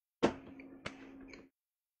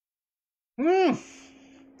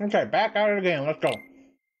 Okay, back out of the game. Let's go.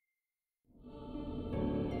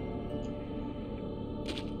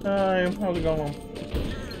 Hi, how's it going?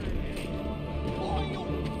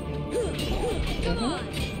 Come on.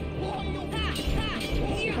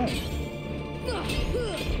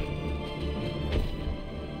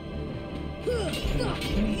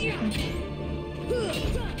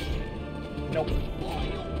 Nope.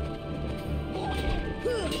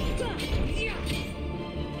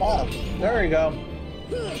 Oh, there we go.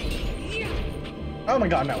 Oh my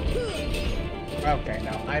god, no. Okay,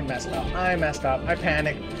 no, I messed up. I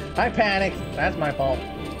panicked. That's my fault.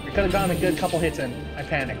 I could have gotten a good couple hits in. I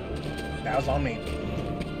panicked. That was on me.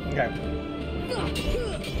 Okay. Come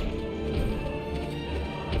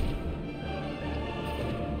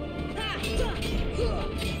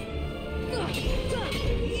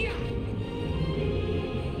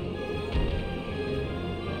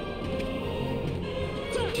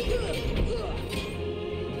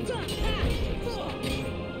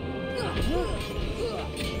on.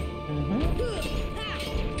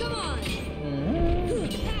 Come on.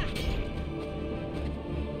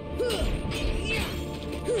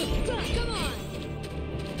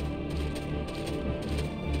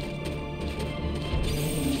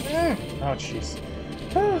 Oh, jeez.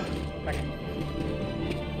 Okay.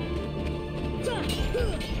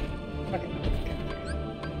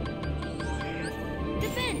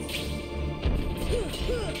 Defense.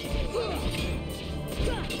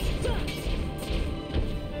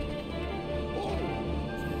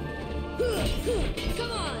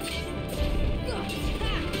 Come on.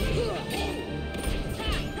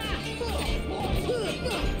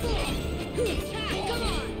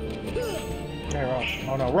 Okay, roll.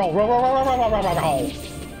 Oh no, roll. Oh,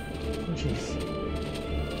 jeez.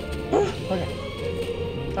 Okay.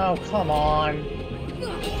 Oh, come on.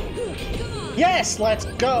 Yes, let's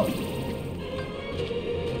go.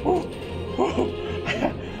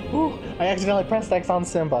 I accidentally pressed X on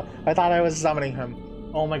Simba. I thought I was summoning him.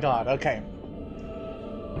 Oh my god, okay.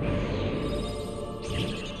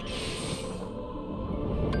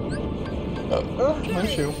 My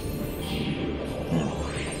shoe.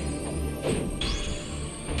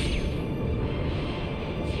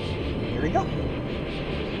 go.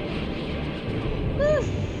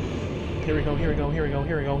 Here we go, here we go, here we go,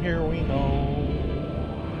 here we go, here we go.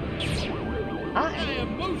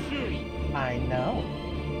 I know.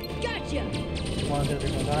 Gotcha. 1, 2, 3,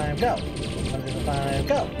 4, 5, go. 1, 2, 3, 4, 5,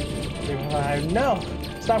 go. 3, 4, 5, no.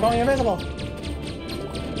 Stop going invisible.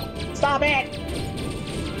 Stop it.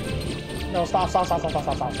 No, stop.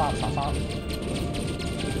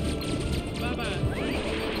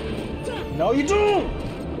 No, you do.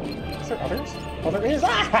 Is there others? Oh, there is.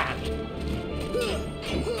 Ah! Ah!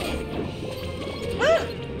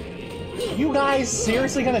 You guys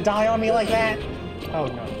seriously gonna die on me like that? Oh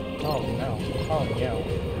no. Oh no. Oh no.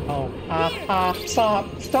 Oh, stop!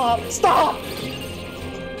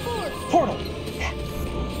 Portal! Yeah.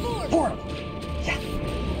 Portal! Yeah.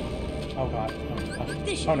 Oh god.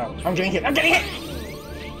 Oh no. I'm getting hit!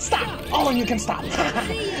 Stop! All of you can stop!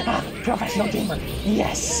 Professional gamer!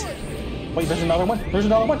 Yes! Wait, there's another one?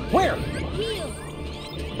 Where?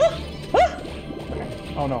 Okay.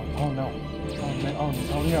 Oh no. Oh no. Oh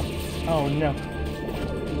no. Oh no.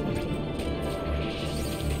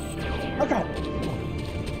 Okay.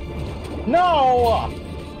 No!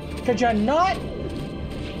 Could you not?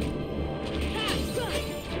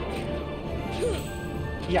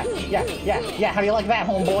 Yeah. How do you like that,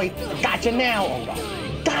 homeboy? Gotcha now! Oh god.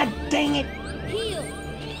 God dang it!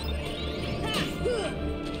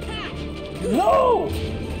 No!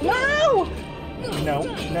 No!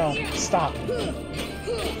 Stop.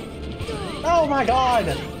 Oh my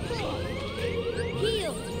god!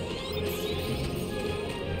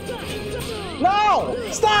 No!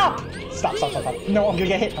 Stop! Stop. No, I'm gonna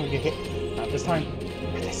get hit. Not this time.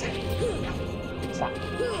 No.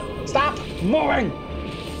 Stop moving!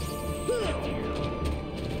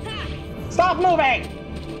 Stop moving!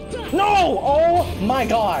 No! Oh my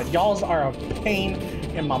god. Y'all are a pain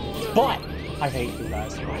in my butt. I hate you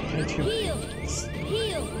guys. I hate you.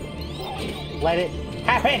 Let it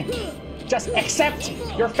happen! Just accept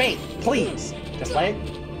your fate, please. Just let it.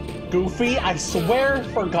 Goofy, I swear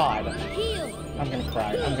for God. I'm gonna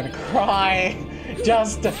cry.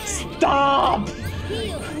 Just stop!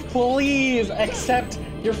 Please accept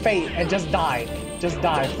your fate and just die. Just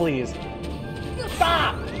die, please.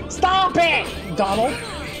 Stop it! Donald,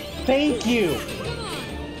 thank you.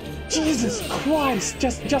 Jesus Christ,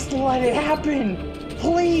 just let it happen.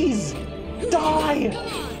 Please, die.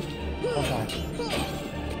 Oh God.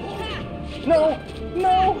 No!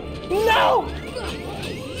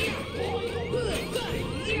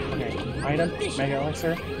 Okay, item, Mega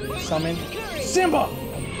Elixir, summon, Simba!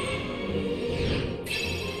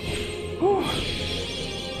 Whew.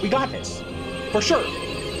 We got this. For sure.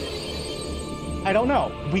 I don't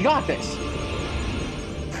know. We got this.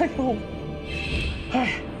 I know.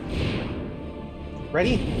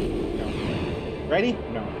 Ready? No. Ready?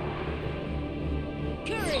 No.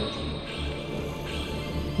 Courage.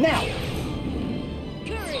 Now!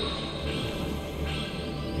 Courage.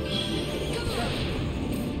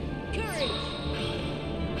 Courage.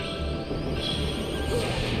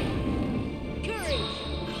 Courage.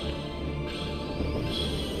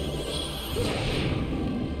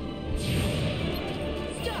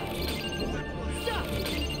 Stop.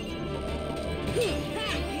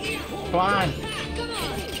 Come on!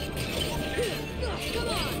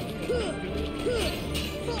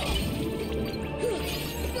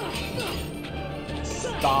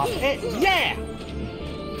 Stop it! Yeah!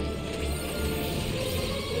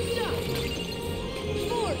 Stop.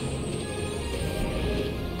 Force.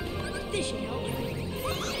 This should help.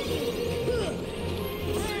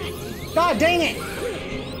 God dang it!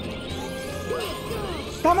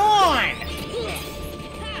 Come on!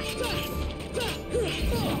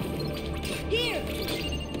 Here.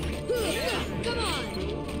 Come on.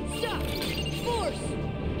 Stop. Force.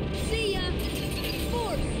 See ya.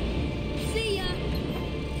 Force. See ya.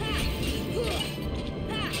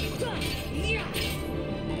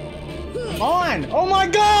 Come on! Oh my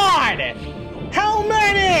God! How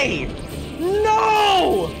many?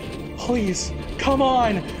 No! Please, come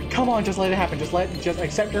on! Come on, just let it happen. Just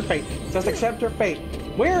accept your fate. Just accept your fate.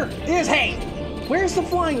 Where is Hay? Where's the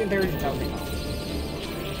flying? There. Okay.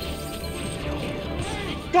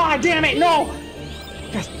 God damn it! No!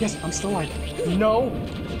 Yes, I'm still alive. No!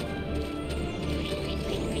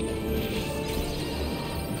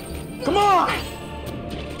 Come on!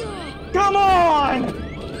 Come on!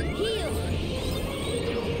 Heal.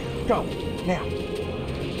 Go now.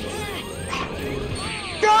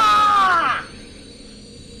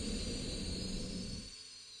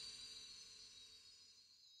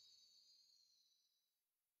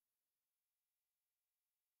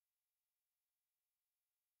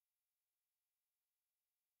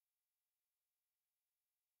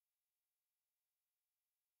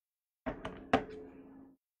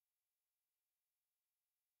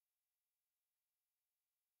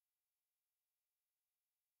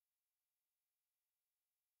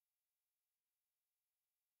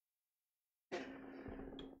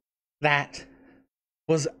 That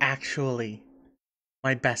was actually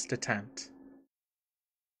my best attempt.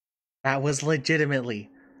 That was legitimately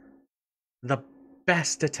the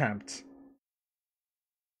best attempt.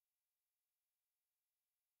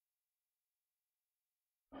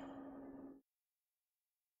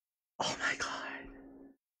 Oh my god.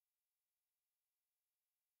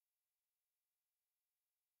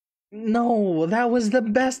 No, that was the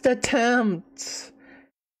best attempt.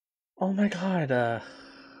 Oh my god.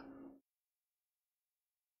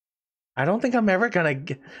 I don't think I'm ever gonna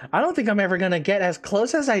get as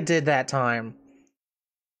close as I did that time.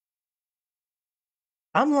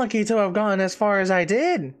 I'm lucky to have gone as far as I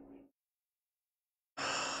did.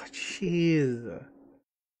 Jeez.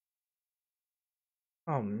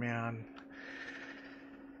 Oh man.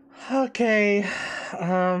 Okay.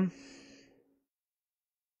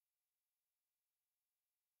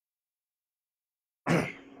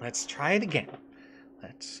 Let's try it again.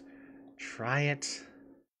 Let's try it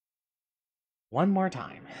one more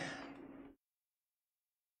time.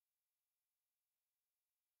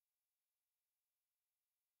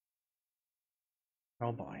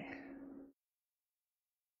 Oh boy.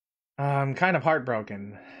 I'm kind of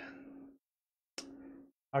heartbroken.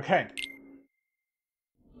 Okay.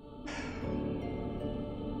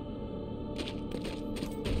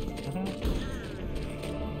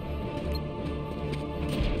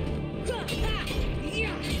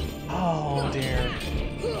 Oh dear.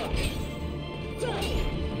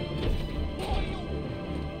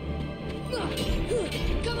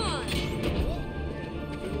 Come on.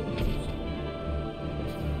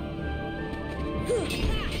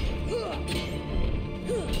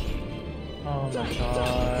 Oh my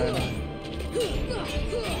god.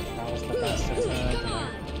 That was the best attempt. I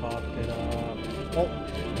fucked it up. Oh.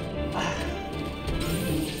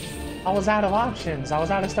 I was out of options. I was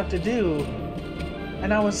out of stuff to do.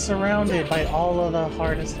 And I was surrounded by all of the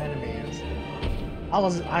hardest enemies. I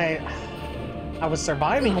was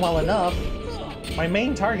surviving well enough. My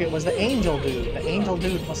main target was the angel dude. The angel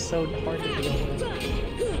dude was so hard to deal with.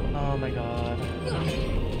 Oh my god.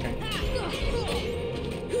 Okay.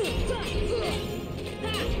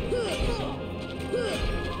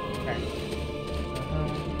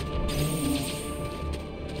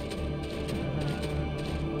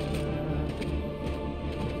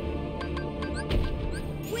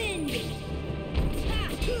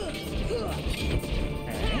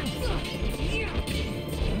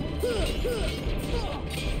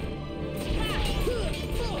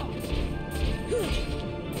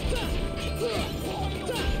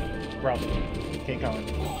 Bro, keep going.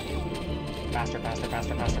 Faster, faster,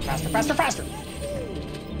 faster, faster, faster, faster, faster!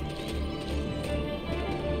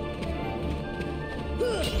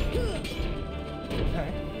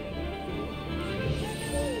 Okay.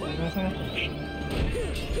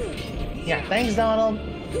 Yeah, thanks, Donald.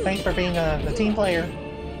 Thanks for being the team player.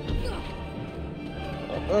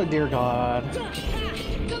 Oh, dear God.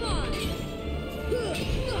 Come on.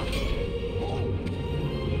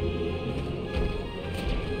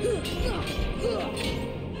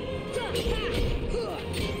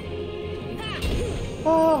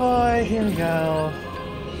 Oh boy, here we go.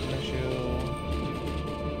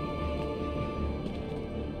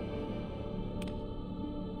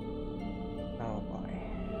 Oh boy.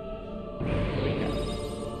 Here we go.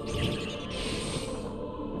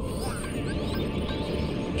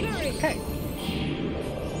 Okay.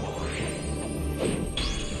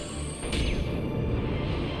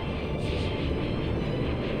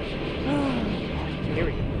 Here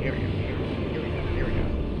we go. Here we go. Here we go. Here we go.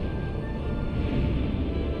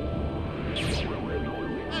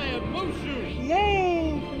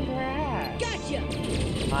 Yay! Congrats! Gotcha!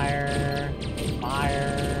 Fire!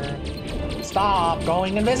 Fire! Stop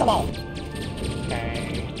going invisible!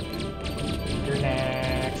 Okay. You're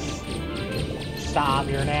next. Stop,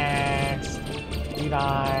 you're next. You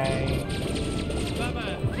die.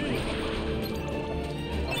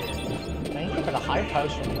 Thank you for the high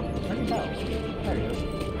potion. Where'd he go? There he is.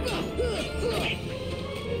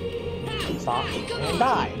 Stop and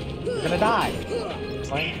die. You're gonna die.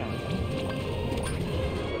 Slam.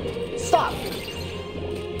 Stop!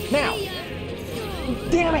 Now!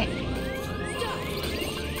 Damn it!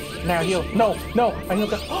 Now heal. No, no, I heal.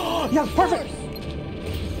 Oh, yeah, perfect!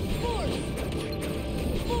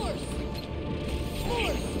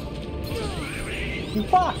 You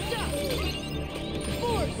fuck!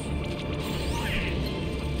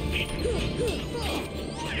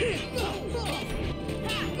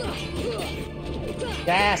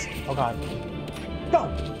 Yes! Oh god. Go!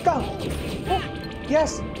 Go! Oh,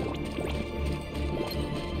 yes!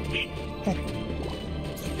 Okay.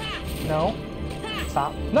 No.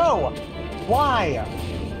 Stop. No! Why?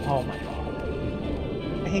 Oh my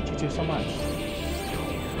god. I hate you two so much.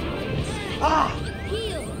 Ah!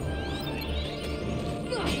 Heal.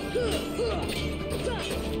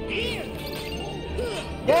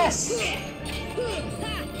 Yes!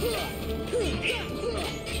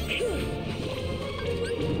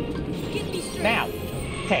 Get me straight. Now.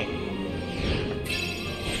 Okay.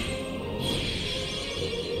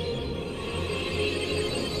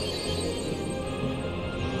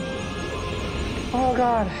 Oh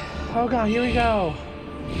god. Oh god, here we go.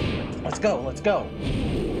 Let's go, let's go.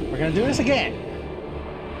 We're gonna do this again.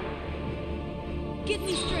 Get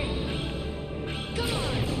me straight. Come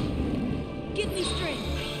on. Get me straight.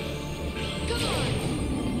 Come on.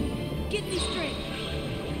 Get me straight.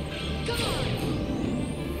 Come on.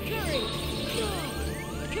 Curry.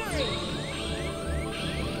 Curry.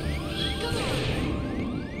 Come on.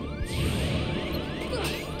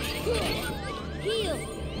 Heal.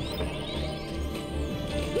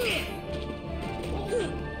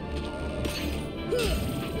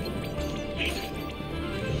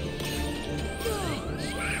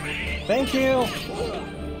 Thank you.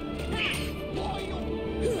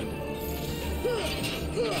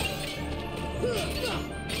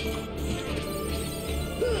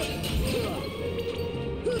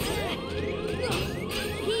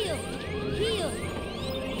 Heal. Heal.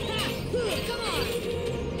 Come on.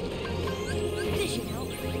 This should help.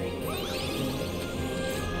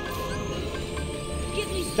 Get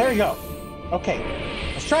me straight. There you go. Okay.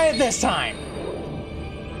 Let's try it this time.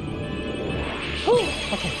 Whew.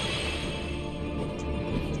 Okay.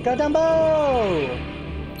 Go Dumbo!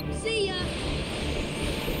 See ya.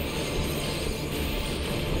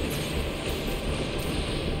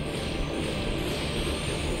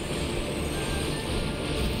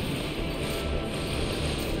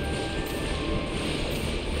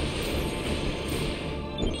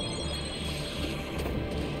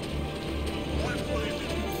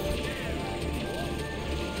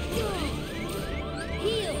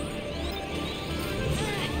 Heal.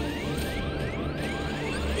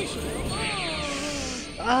 This should help.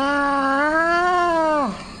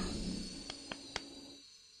 Ah!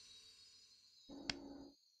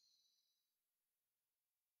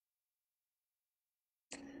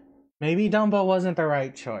 Maybe Dumbo wasn't the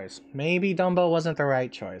right choice. Maybe Dumbo wasn't the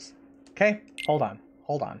right choice. Okay, hold on,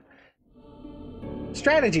 hold on.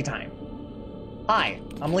 Strategy time. Hi,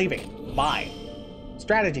 I'm leaving. Bye.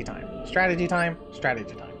 Strategy time. Strategy time.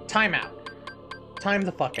 Strategy time. Time out. Time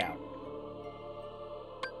the fuck out.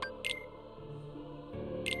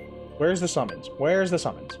 Where's the summons? Where's the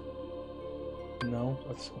summons? No,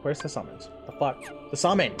 where's the summons? The fuck? The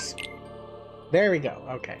summons! There we go,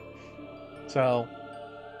 okay. So,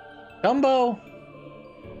 Dumbo,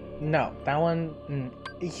 no, that one,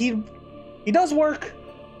 he does work,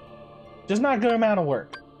 just not a good amount of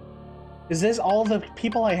work. Is this all the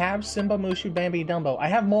people I have? Simba, Mushu, Bambi, Dumbo. I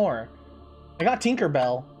have more. I got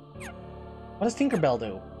Tinkerbell. What does Tinkerbell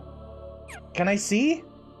do? Can I see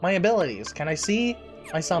my abilities? Can I see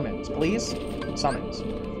my summons, please? Summons.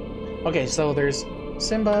 Okay, so there's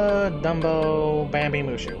Simba, Dumbo, Bambi,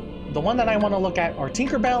 Mushu. The one that I want to look at are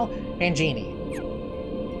Tinkerbell and Genie.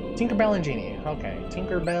 Tinkerbell and Genie. Okay,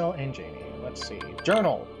 Tinkerbell and Genie. Let's see.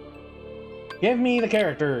 Journal. Give me the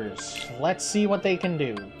characters. Let's see what they can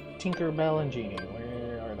do. Tinkerbell and Genie.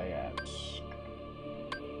 Where are they at?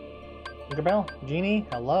 Tinkerbell? Genie?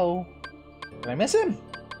 Hello? Did I miss him?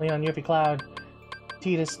 Leon, Yuffie, Cloud.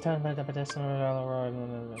 Titus, no,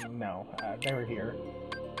 they were here.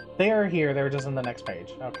 They are here, they were just on the next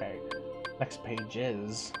page. Okay. Next page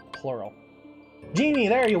is plural. Genie,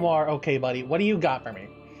 there you are! Okay, buddy, what do you got for me?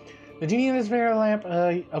 The Genie in this fairy lamp,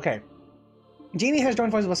 okay. Genie has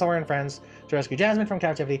joined forces with Sora and friends to rescue Jasmine from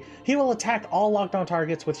captivity. He will attack all lockdown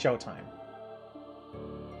targets with Showtime.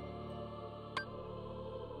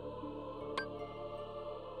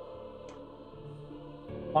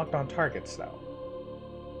 Lockdown targets, though.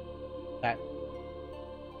 That.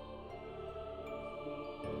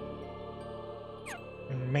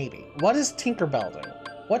 Maybe. What does Tinkerbell do?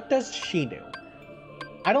 What does she do?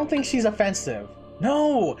 I don't think she's offensive.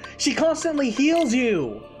 No! She constantly heals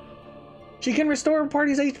you! She can restore a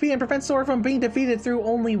party's HP and prevent Sora from being defeated through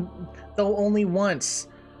only once.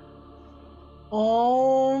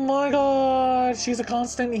 Oh my god! She's a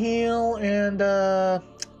constant heal and a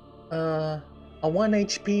 1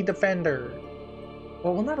 HP defender.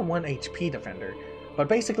 Well, not a 1 HP defender, but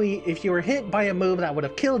basically, if you were hit by a move that would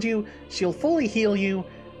have killed you, she'll fully heal you,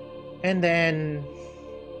 and then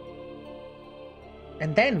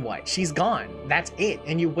what? She's gone. That's it,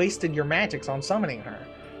 and you wasted your magics on summoning her.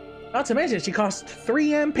 Not to mention, she costs 3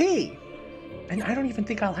 MP, And I don't even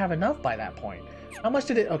think I'll have enough by that point. How much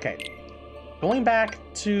did it... Okay. Going back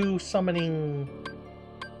to summoning...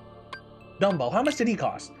 Dumbo, how much did he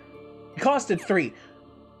cost? He costed 3.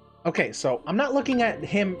 Okay, so I'm not looking at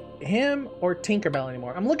him or Tinkerbell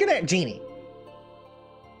anymore. I'm looking at Genie.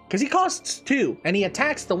 Because he costs 2, and he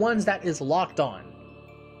attacks the ones that is locked on.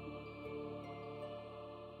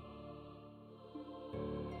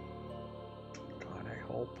 God,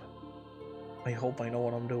 I hope I know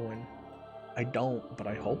what I'm doing. I don't, but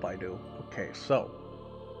I hope I do. Okay, so.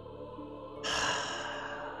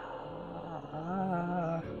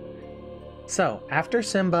 So, after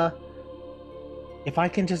Simba, if I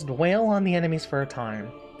can just wail on the enemies for a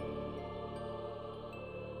time.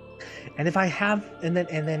 And if I have, and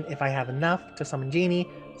then if I have enough to summon Genie,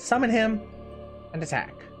 summon him, and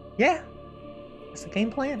attack. Yeah, that's the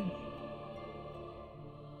game plan.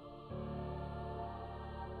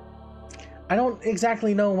 I don't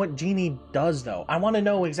exactly know what Genie does, though. I want to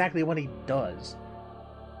know exactly what he does.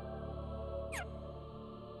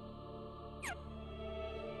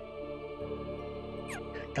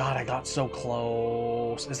 God, I got so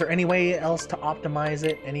close. Is there any way else to optimize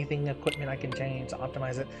it? Anything, equipment I can change to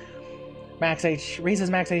optimize it? Max H raises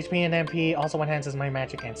max HP and MP, also enhances my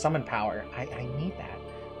magic and summon power. I need that.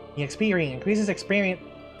 EXP ring increases experience.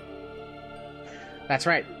 That's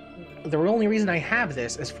right. The only reason I have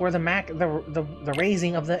this is for the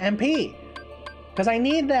raising of the MP. Because I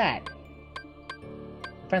need that.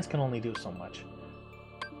 Defense can only do so much.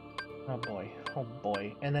 Oh boy. Oh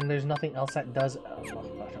boy. And then there's nothing else that does...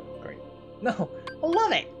 Oh, great. No. I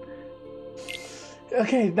love it!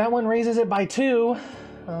 Okay, that one raises it by 2.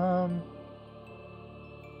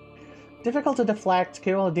 Difficult to deflect,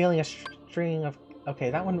 capable of dealing a string of... Okay,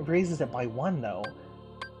 that one raises it by 1, though.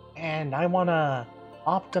 And I want to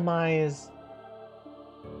optimize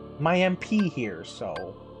my MP here,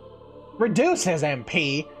 so... Reduce his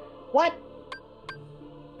MP? What?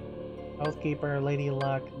 Oathkeeper, Lady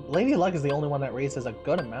Luck. Lady Luck is the only one that raises a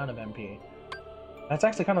good amount of MP. That's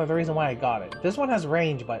actually kind of the reason why I got it. This one has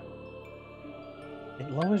range, but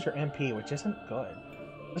it lowers your MP, which isn't good.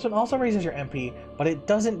 This one also raises your MP, but it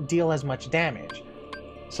doesn't deal as much damage.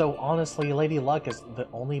 So honestly, Lady Luck is the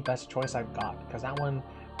only best choice I've got, because that one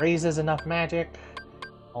raises enough magic,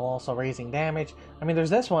 while also raising damage. I mean,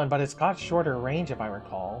 there's this one, but it's got shorter range if I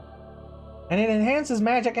recall. And it enhances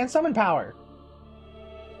magic and summon power!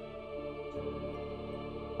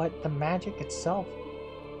 But the magic itself,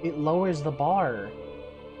 it lowers the bar.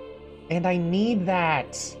 And I need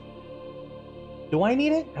that. Do I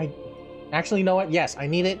need it? Actually, you know what? Yes, I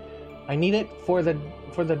need it. I need it for the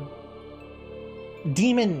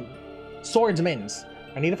demon swordsmans.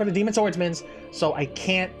 I need it for the demon swordsmans, so I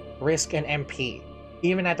can't risk an MP,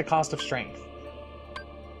 even at the cost of strength.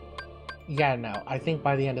 Yeah, no. I think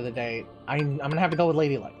by the end of the day, I'm gonna have to go with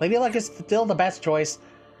Lady Luck. Lady Luck is still the best choice.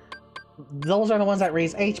 Those are the ones that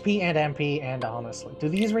raise HP and MP, and honestly, do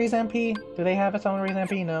these raise MP? Do they have its own raise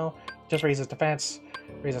MP? No. Just raises defense,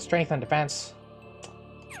 raises strength and defense.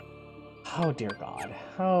 Oh dear God.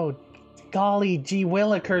 Oh golly gee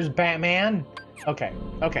willikers, Batman. Okay,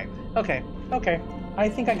 okay, okay, okay. I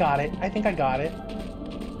think I got it. I think I got it.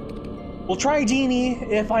 We'll try Genie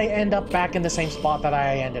if I end up back in the same spot that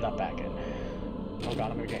I ended up back in. Oh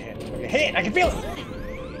God, I'm gonna get hit. I'm gonna get hit! I can feel it!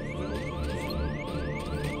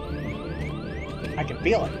 I can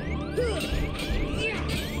feel it.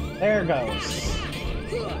 There it goes.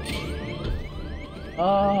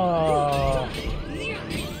 Oh.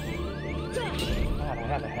 God, I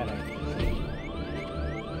have a headache.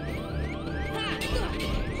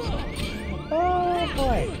 Oh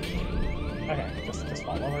boy. Okay, just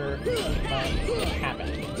fall over. What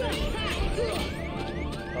happened?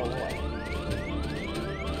 Oh boy.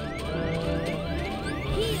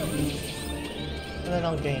 And then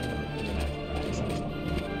I'll gain.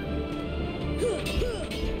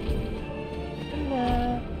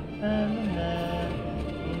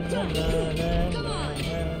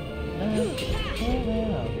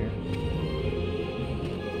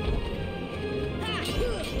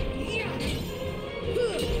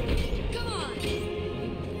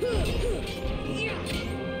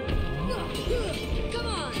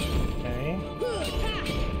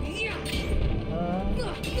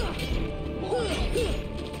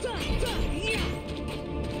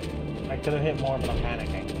 I could have hit more, but I'm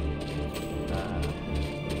panicking.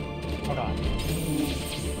 Oh God.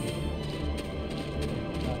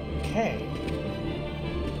 Okay.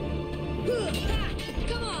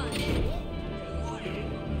 Come on.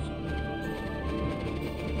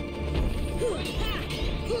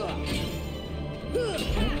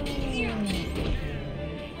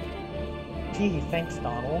 Gee, thanks,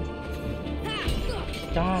 Donald.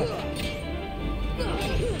 God.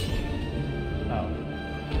 Oh.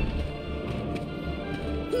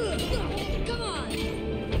 Come on.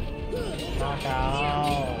 Knock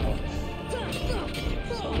out.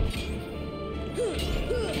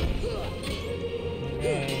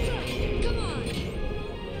 Yay. Come on.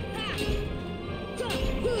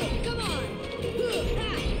 Come on.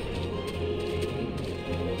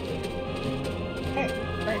 Hey,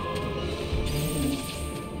 great.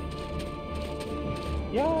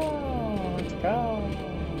 Yo, let's go.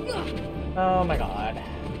 Oh my god.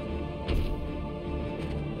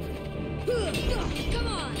 Come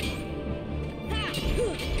on.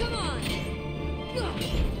 Come on.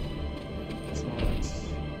 So let's...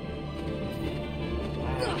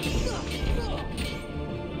 Come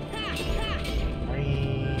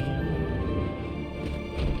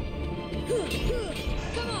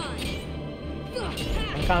on.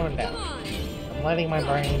 I'm calming down. Come on. I'm letting my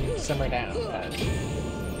brain simmer down. Guys.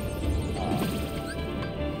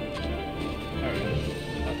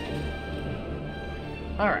 Okay.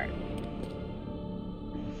 Alright.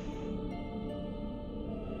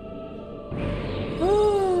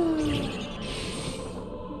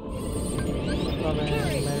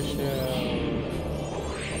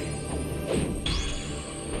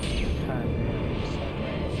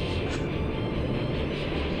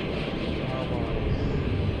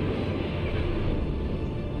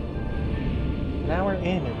 Now we're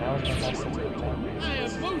in, and now we're going to bust into the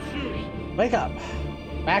time. Wake up!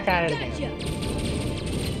 Back at it again. Gotcha.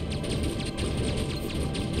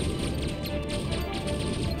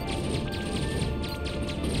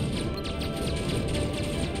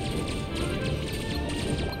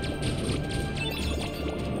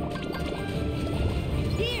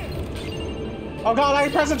 Here. Oh god, I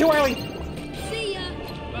pressed it too early! See ya.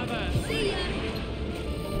 See ya.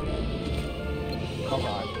 Oh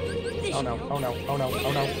god. Oh no, oh no, oh no,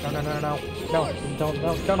 oh no, no, no, no, no,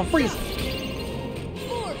 no, don't freeze!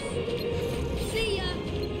 Force. See ya.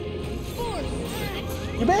 Force.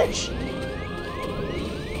 You bitch!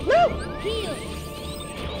 No! Heal.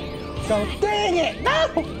 Go, dang it! No!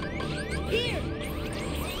 Here.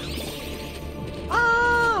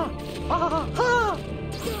 Ah! Ah! Ah!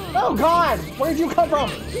 Oh god! Where'd you come from?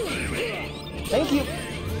 Thank you!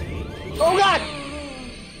 Oh god!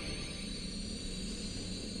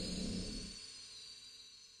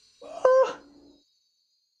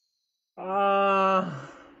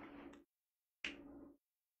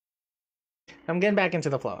 I'm getting back into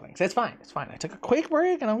the flow of things. It's fine. It's fine. I took a quick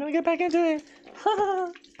break and I'm gonna get back into it.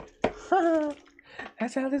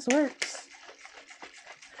 That's how this works.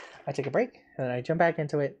 I take a break and then I jump back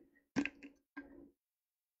into it.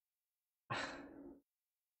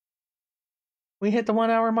 We hit the 1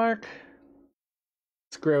 hour mark.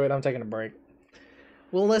 Screw it. I'm taking a break.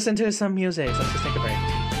 We'll listen to some music. Let's just take a break.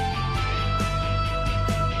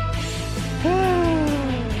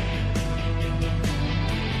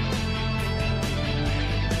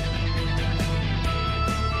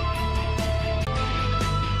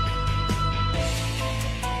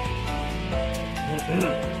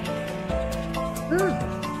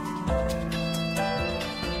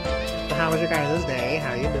 So how was your guys' day?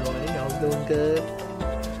 How you doing? Y'all doing good?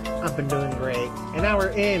 I've been doing great. An hour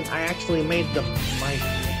in, I actually made my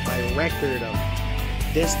record of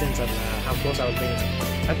distance of how close I was being.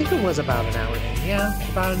 I think it was about an hour in. Yeah,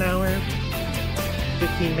 about an hour.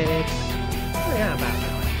 15 minutes. Oh yeah, about an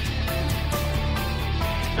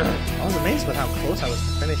hour. I was amazed with how close I was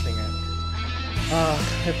to finishing it.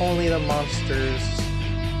 If only the monsters,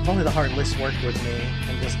 if only the hard list worked with me,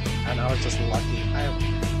 and I was just lucky.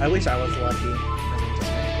 I wish I was lucky and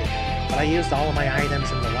just made it. But I used all of my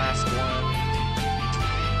items in the last one.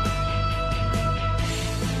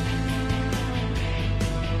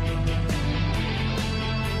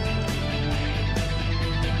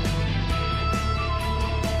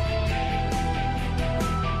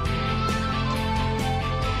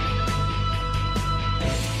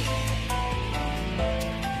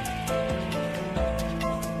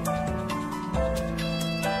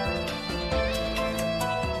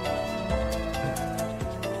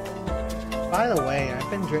 By the way, I've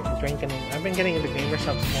been I've been getting into gamer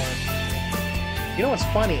subs more. You know what's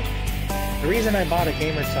funny? The reason I bought a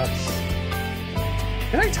gamer subs.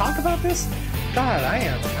 Did I talk about this? God, I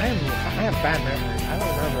have bad memory. I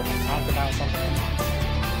don't remember if I talked about something.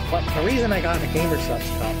 But the reason I got a gamer subs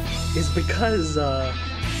cup is because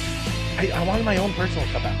I wanted my own personal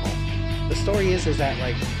cup at home. The story is that,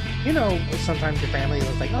 like, you know, sometimes your family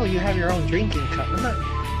was like, oh, you have your own drinking cup.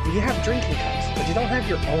 You have drinking cups, but you don't have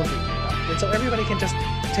your own drinking cup. And so everybody can just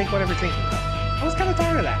take whatever drinking cup. I was kind of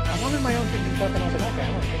tired of that. I wanted my own drinking cup, and I was like, okay,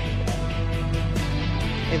 I want a drinking cup.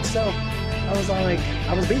 And so I was all like,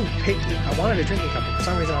 I was being picky. I wanted a drinking cup, but for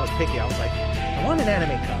some reason I was picky. I was like, I want an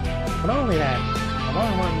anime cup. But not only that, I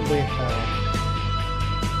wanted one with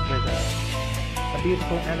a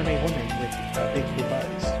beautiful anime woman with big blue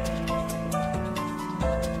buds.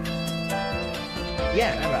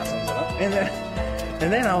 Yeah, that about sums it up.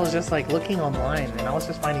 And then I was just like looking online, and I was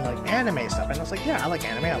just finding like anime stuff, and I was like, yeah, I like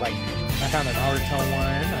anime. I found an Naruto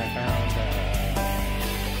one. I found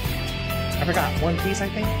I forgot One Piece, I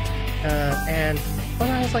think. But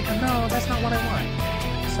I was like, no, that's not what I want.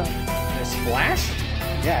 So it splashed.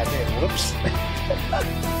 Yeah, it did. Whoops.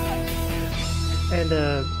 And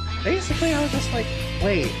basically, I was just like,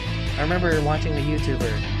 wait. I remember watching the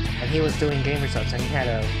YouTuber, and he was doing gamer subs, and he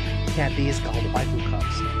had these called waifu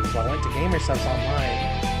cups. So I went to gamer subs online,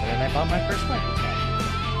 and then I bought my first waifu cup.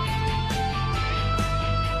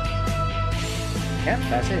 Yep,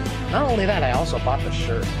 that's it. Not only that, I also bought the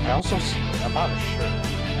shirt. I bought a shirt.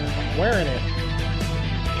 I'm wearing it.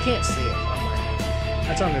 You can't see it, but I'm wearing it.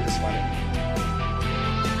 That's under the sweater.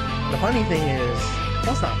 The funny thing is,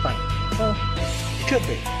 well, it's not funny. Well, it could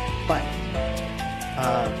be, but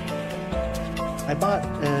I bought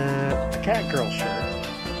a cat girl shirt,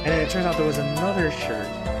 and then it turns out there was another shirt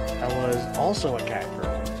that was also a cat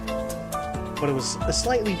girl, but it was a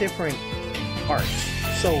slightly different art.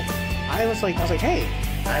 So I was like, hey,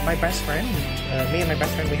 my best friend, me and my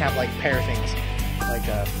best friend, we have like pair things, like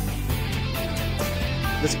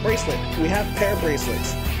this bracelet. We have pair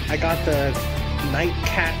bracelets. I got the night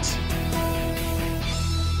cat,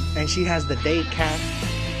 and she has the day cat.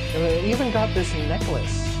 And I even got this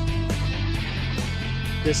necklace.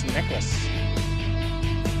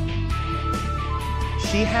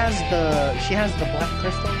 She has the black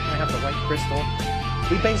crystal. I have the white crystal.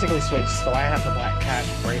 We basically switched. So I have the black cat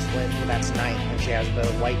bracelet, and that's night, and she has the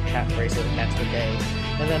white cat bracelet, and that's the day.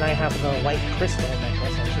 And then I have the white crystal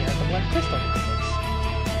necklace, and she has the black crystal necklace.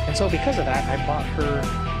 And so because of that, I bought her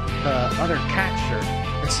the other cat shirt.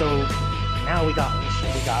 And so now we got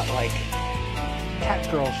like cat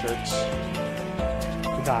girl shirts.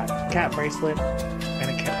 We got cat bracelet and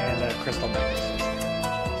a crystal necklace.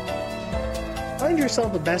 Find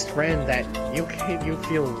yourself a best friend that you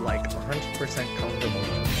feel like 100% comfortable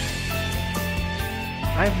with.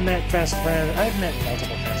 I've met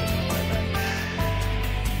multiple friends in my life.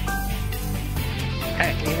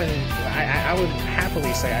 Heck, even I would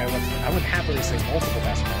happily say multiple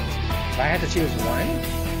best friends. If I had to choose one,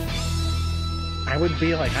 I would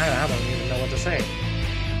be like, I don't even know what to say.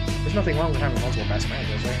 There's nothing wrong with having multiple best friends,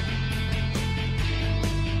 is there?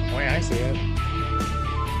 The way I see it.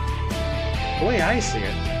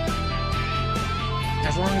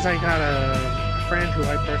 As long as I got a friend who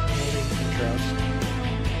I personally can trust,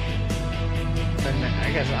 then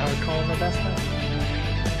I guess I would call him a best friend.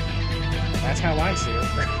 That's how I see it.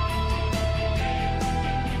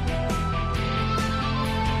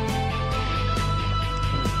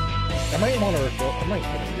 I might want to refill. I might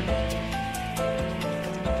put it in.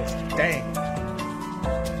 Dang.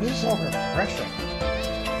 This is so refreshing.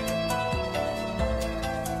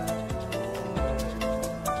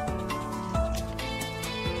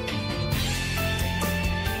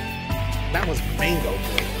 That was mango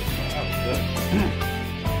flavor. That was good.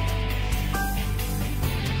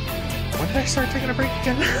 When did I start taking a break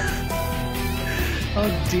again? Oh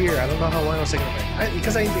dear, I don't know how long I was taking a break.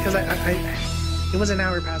 Because it was an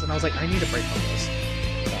hour past, and I was like, I need a break from this.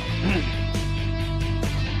 So.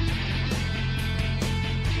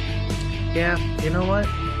 Yeah, you know what?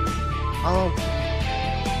 I'll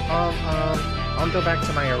go back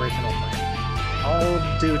to my original plan.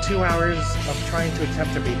 I'll do 2 hours of trying to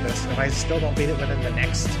attempt to beat this. If I still don't beat it within the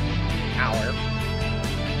next hour,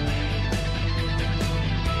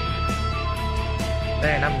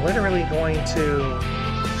 then I'm literally going to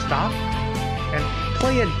stop and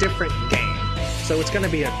play a different game. So it's going to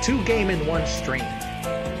be a 2-game-in-1 stream.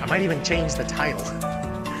 I might even change the title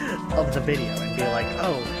of the video and be like,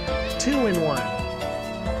 oh, 2-in-1.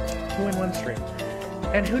 2-in-1 stream.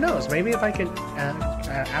 And who knows, maybe if I could,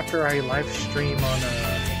 after I live stream on,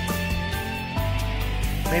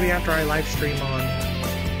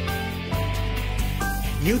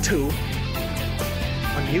 YouTube,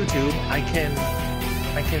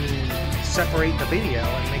 I can separate the video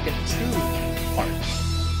and make it 2 parts.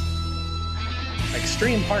 Like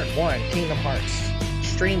stream part 1, Kingdom Hearts.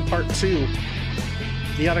 Stream part 2,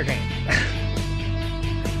 the other game.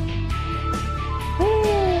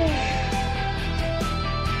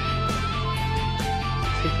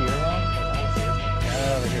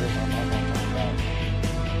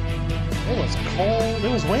 It was cold.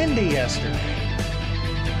 It was windy yesterday,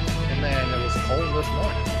 and then it was cold this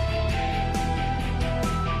morning.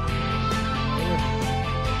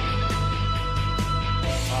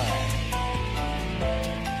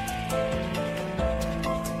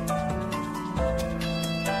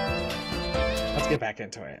 get back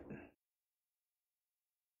into it.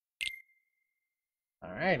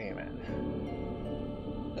 Alrighty then.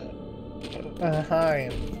 Hi.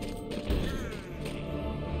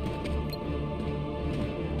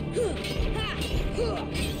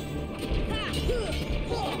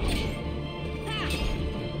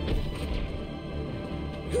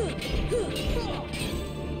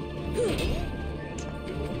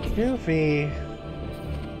 Goofy.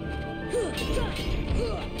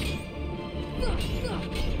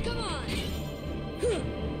 Come on.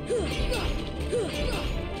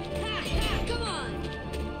 Come on.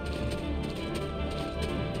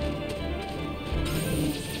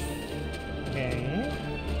 Okay.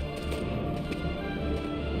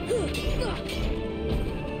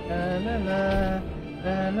 Na na na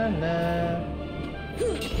na na na.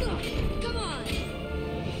 Come on.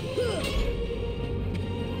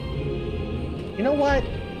 You know what?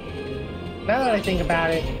 Now that I think about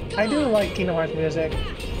it, I do like Kingdom Hearts music,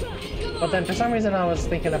 but then for some reason I was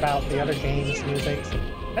thinking about the other games' music,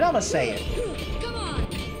 and I'm gonna say it. Come on.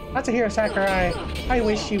 Natsuhiro Sakurai, I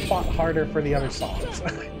wish you fought harder for the other songs.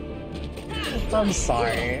 I'm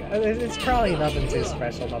sorry. It's probably nothing too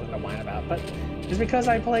special, nothing to whine about, but it's because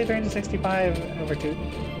I played 365 over 2.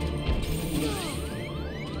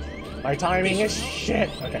 My timing is shit!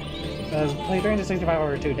 Okay. I played 365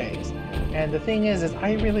 over 2 days. And the thing is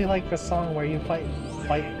I really like the song where you fight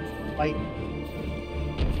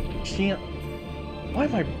Shion. Why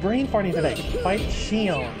am I brain farting today? Fight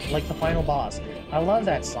Shion, like the final boss. I love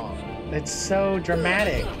that song. It's so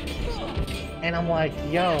dramatic. And I'm like,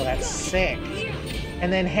 yo, that's sick.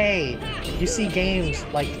 And then, hey, you see games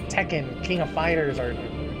like Tekken, King of Fighters, or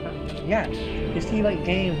yeah, you see like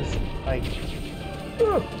games like,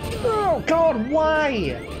 oh god,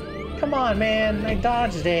 why? Come on, man, I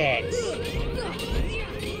dodged it.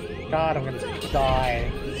 God, I'm gonna die.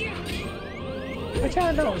 But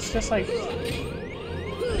yeah, no, it's just like...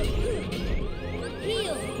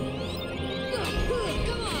 Heal.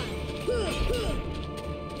 Come on.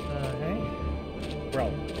 Okay. Bro.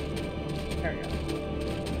 There we go.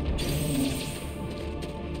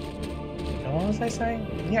 And what was I saying?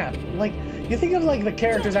 Yeah, like, you think of like the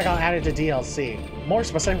characters that got added to DLC. More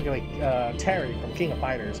specifically, Terry from King of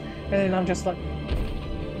Fighters. And then I'm just like...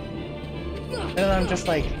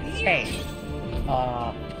 hey,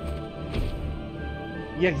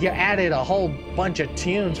 you added a whole bunch of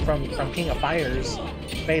tunes from King of Fighters,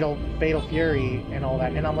 Fatal Fury, and all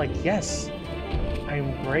that, and I'm like, yes,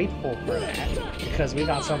 I'm grateful for that, because we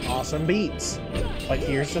got some awesome beats. But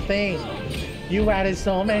here's the thing, you added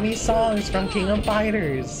so many songs from King of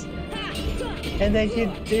Fighters, and then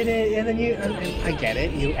you did it, and then and I get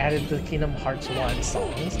it, you added the Kingdom Hearts 1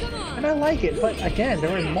 songs, and I like it, but again,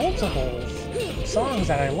 there were multiple songs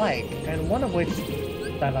that I like, and one of which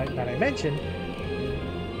that I mentioned,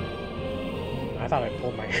 I thought I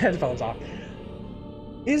pulled my headphones off,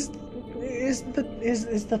 is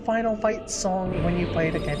the final fight song when you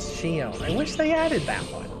played against Shion. I wish they added that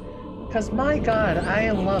one, because my god, I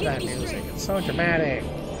love that music. It's so dramatic.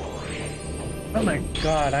 Oh my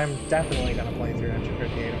god, I'm definitely gonna play through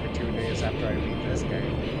 358 over 2 days after I beat this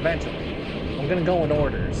game. Eventually. I'm gonna go in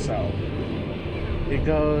order, so it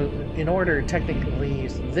goes in order technically.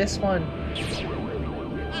 This one.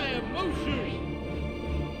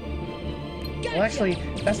 Well, actually,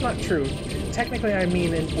 that's not true. Technically, I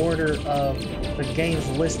mean in order of the games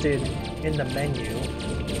listed in the menu.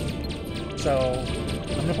 So,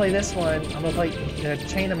 I'm gonna play this one. I'm gonna play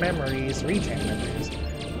Chain of Memories, Rechain of Memories,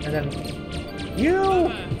 and then you.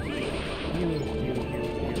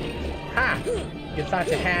 Ha! You thought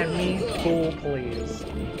you had me? Fool, please.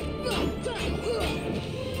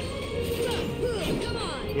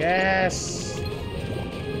 Yes.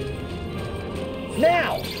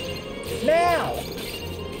 Now. Now!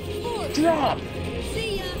 Drop!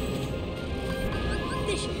 See ya!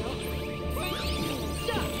 This should help.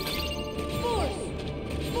 Stop! Force!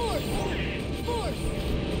 Force! Force!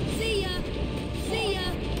 See ya! See ya!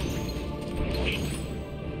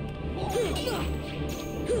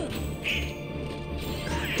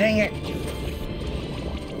 Dang it!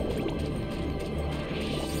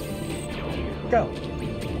 Go!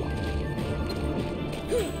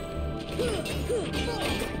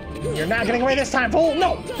 You're not getting away this time, fool!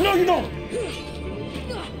 No! No, you don't!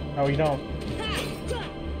 No, you don't.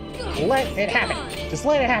 Let it happen. Just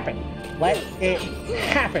let it happen. Let it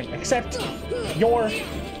happen. Accept your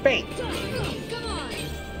fate.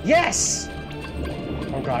 Yes!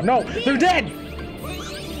 Oh god, no! They're dead!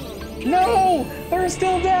 No! They're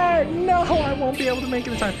still dead! No, I won't be able to make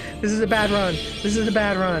it in time. This is a bad run. This is a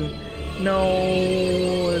bad run.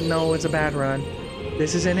 No, no, it's a bad run.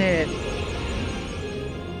 This isn't it.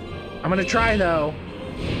 I'm gonna try though.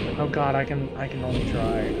 Oh god, I can only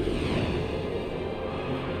try.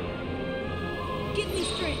 Give me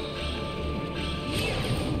strength.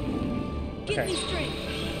 Give Okay. me strength.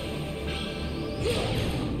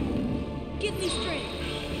 Give me strength.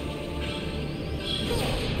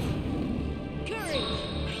 Courage.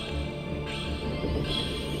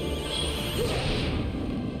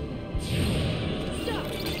 Stop.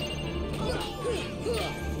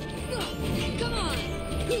 Come on.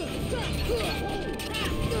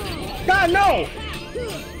 God, no!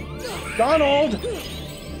 Donald!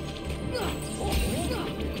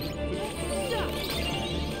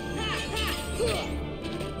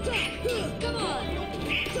 Come on.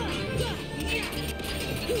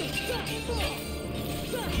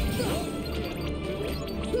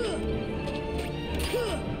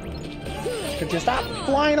 Could you stop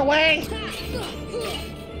flying away?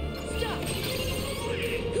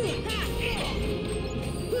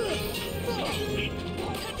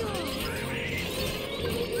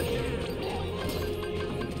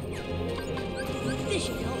 This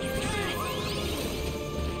should help.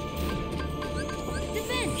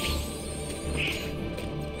 Defense.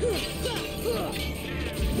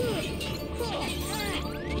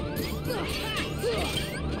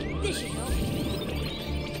 This should help.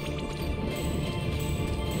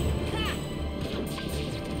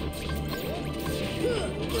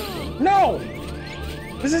 No!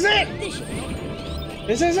 This is it! This should help.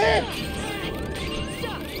 This is it!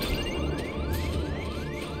 Stop.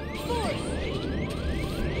 Force.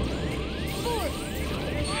 Force.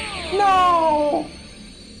 No!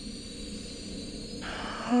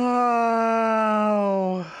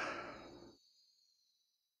 Oh.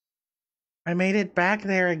 I made it back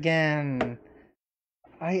there again.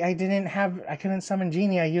 I couldn't summon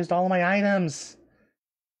Genie. I used all of my items.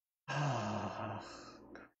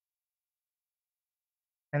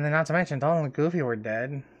 And then not to mention, Donald and Goofy were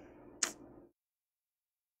dead.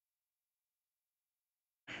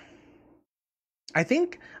 I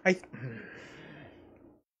think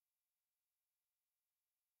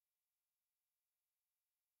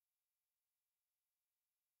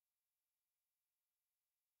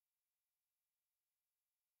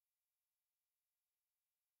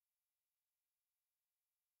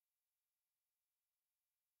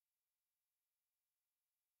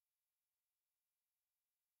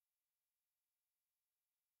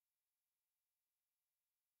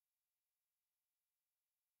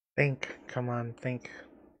think. Come on, think.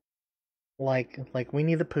 Like we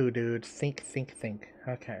need the poo, dude. Think.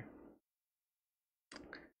 Okay.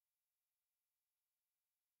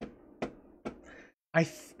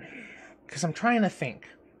 Because I'm trying to think.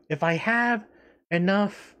 If I have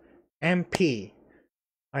enough MP,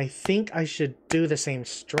 I think I should do the same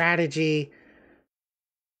strategy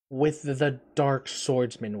with the Dark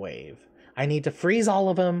Swordsman wave. I need to freeze all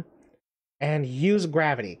of them and use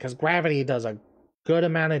gravity, because gravity does a good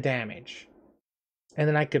amount of damage. And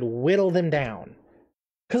then I could whittle them down.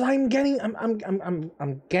 Because I'm getting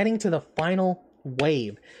to the final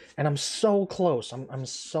wave, and I'm so close. I'm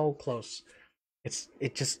so close. It's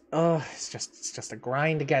just a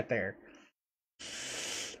grind to get there.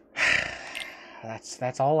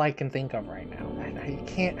 That's all I can think of right now.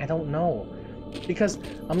 I don't know. Because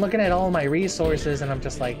I'm looking at all my resources and I'm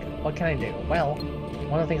just like, what can I do? Well,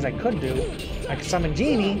 one of the things I could do, I could summon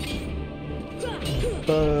Genie,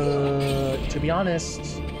 but to be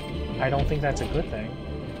honest, I don't think that's a good thing.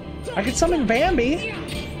 I could summon Bambi,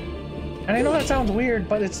 and I know that sounds weird,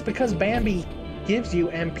 but it's because Bambi gives you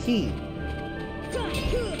MP.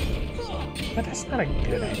 But that's not a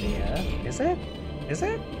good idea, is it? Is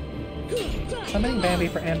it? Summoning Bambi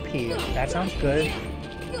for MP, that sounds good.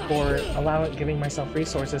 Or giving myself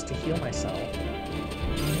resources to heal myself.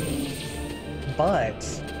 But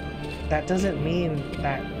that doesn't mean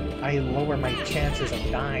that I lower my chances of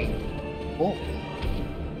dying fully.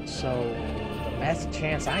 So the best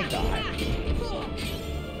chance I got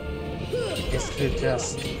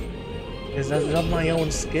is of my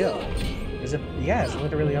own skill. It's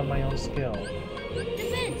literally of my own skill.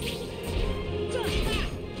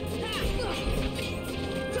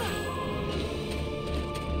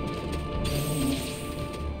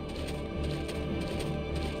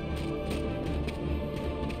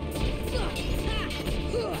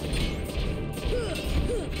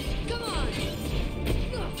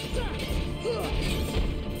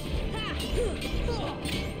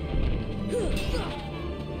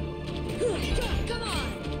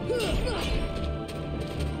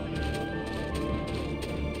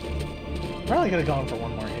 Probably could have gone for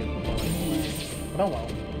one more hit, but oh well.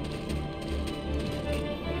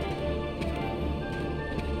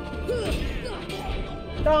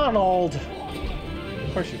 Donald!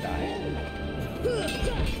 Of course you die.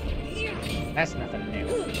 That's nothing new.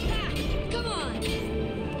 Come on.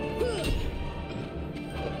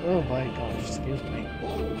 Oh my gosh, excuse me.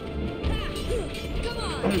 Come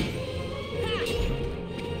on.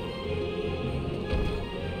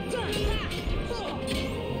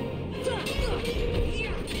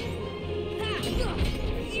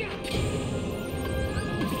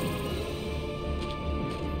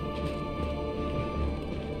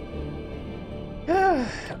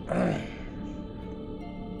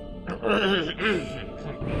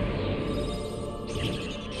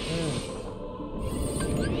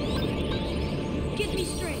 Give me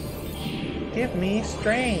strength. Give me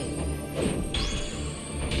strength.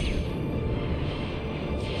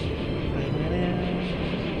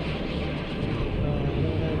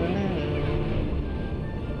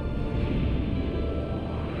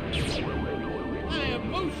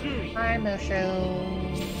 Hi, Michelle.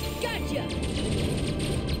 Gotcha.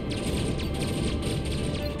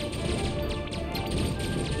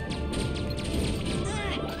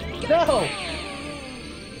 No!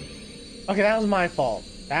 Okay, that was my fault.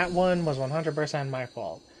 That one was 100% my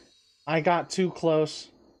fault. I got too close.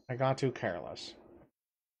 I got too careless.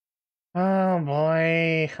 Oh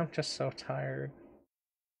boy, I'm just so tired.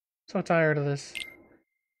 So tired of this.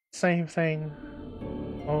 Same thing.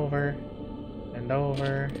 Over and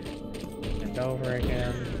over and over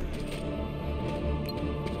again.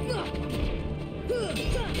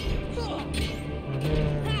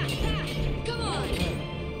 Come on.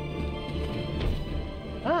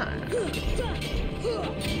 Ah!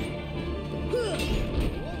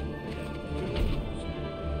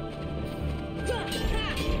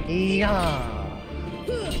 Yeah! Oh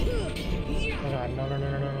god, no, no,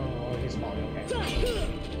 no, no, no, no. Oh, he's falling, okay.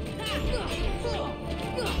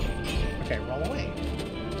 Okay, roll away.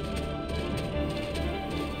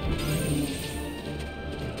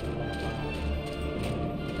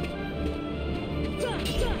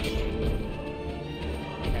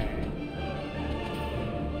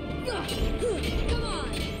 Come on.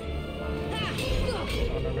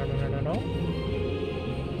 No, no, no, no, no, no, no.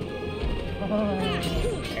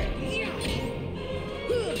 Okay.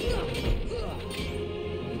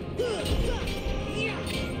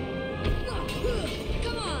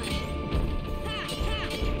 Come on.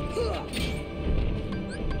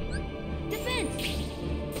 Defense.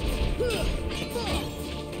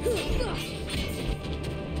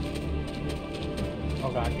 Oh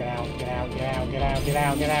god, get out, get out, get out, get out, get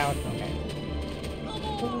out, get out. Okay.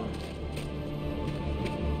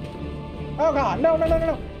 Oh god, no, no, no, no,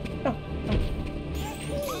 no. No.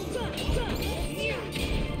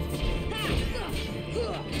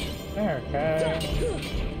 There, okay.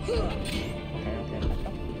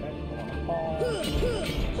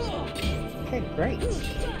 Okay, great.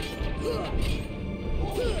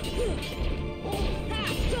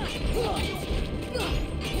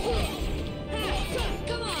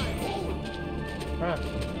 Come on. Run.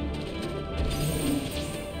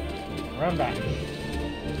 Run back.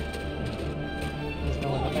 There's no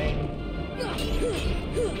other thing.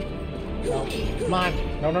 No. Come on.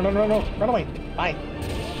 No, no, no, no, no. Run away. Bye.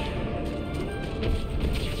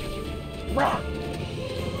 Rah!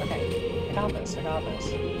 Okay. I got this. I got this.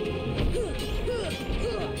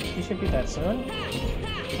 He should be dead soon. I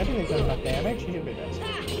think he's done enough damage. He should be dead soon.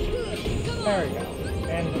 There we go.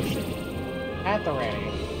 And at the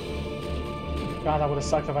ready. God, that would have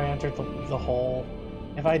sucked if I entered the hole.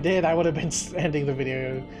 If I did, I would have been ending the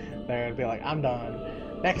video there and be like, I'm done.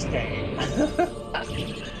 Next game.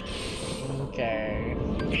 Okay.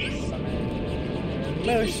 Summon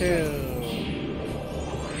Mushu.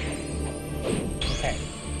 Okay.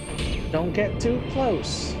 Don't get too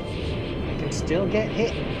close. I can still get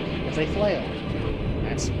hit if they flail.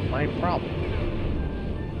 That's my problem.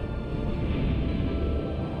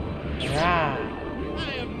 Ah.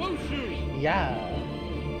 I am Mushu. Yeah.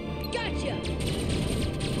 Gotcha.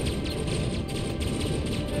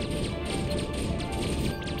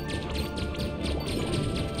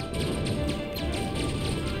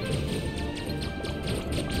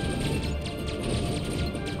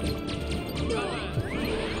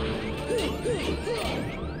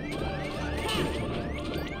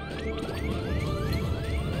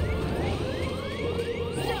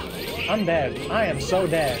 I'm dead. I am so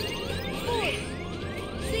dead.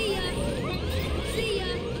 See ya. See ya.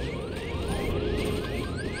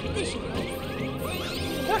 Fishing.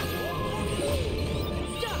 Ah.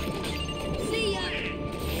 Stop. See ya.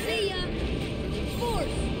 See ya.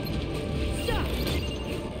 Force. Stop.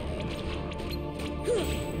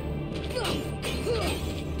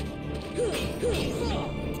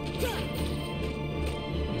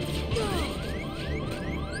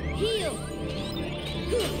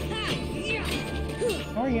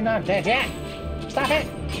 you're not dead yet. Stop it!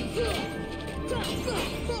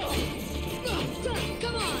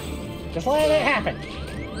 Come on! Just let it happen.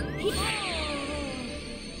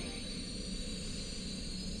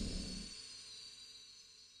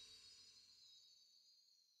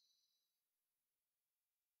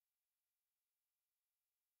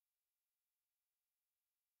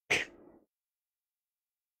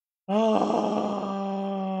 Oh.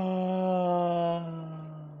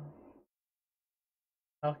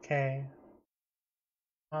 Okay.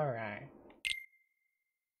 All right.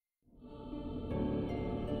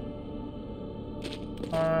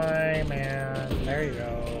 Hi, man. There you go.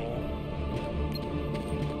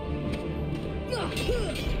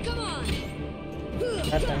 Come on!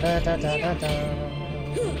 Da, da, da, da, da, da, da.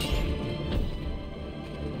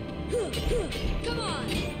 Come on!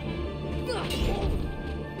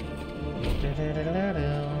 Da, da, da, da, da.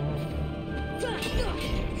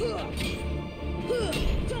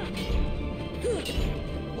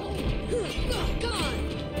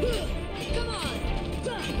 Come on!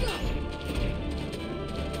 Come on!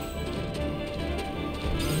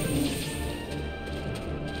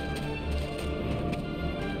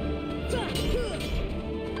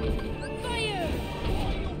 Fire!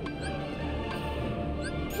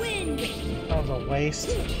 Wind! That was a waste.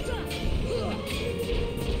 Come on!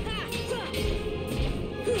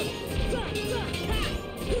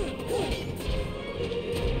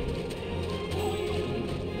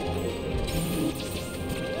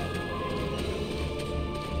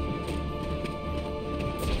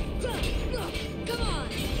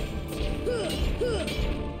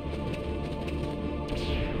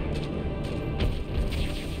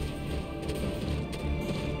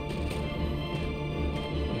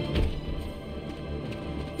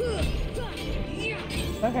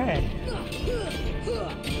 Okay.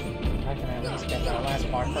 I can at least get that last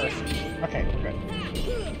bar first. Okay, we're good.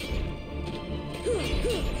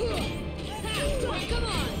 Come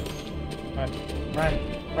on! Run, run,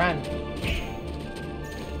 run!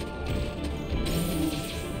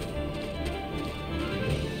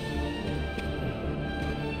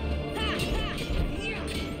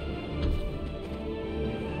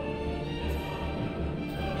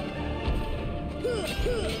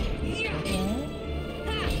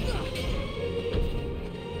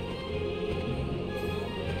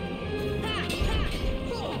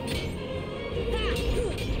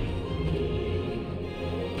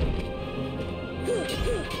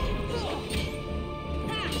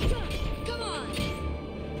 Come on!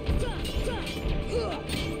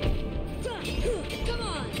 Come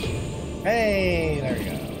on! Hey, there we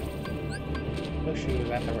go. No shoes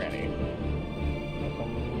at the ready.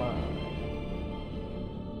 Come on.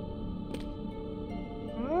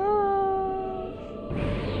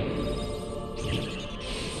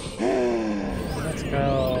 Let's go.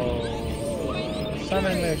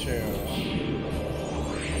 Summon Mushu.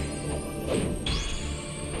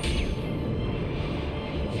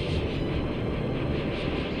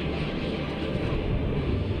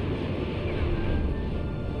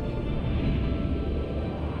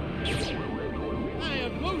 I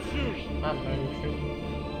am Mushu. I'm Mushu.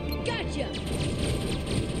 Gotcha!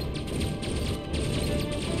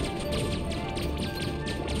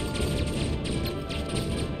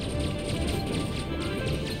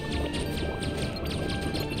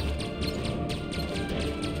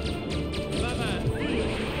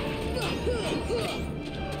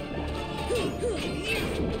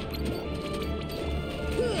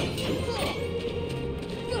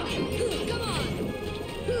 Come on!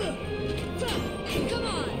 Come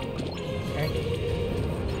on! Okay.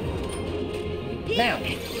 Now!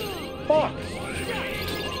 Fuck!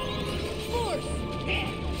 Force!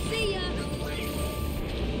 See ya!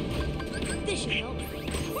 This should help.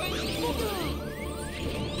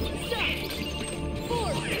 Stop!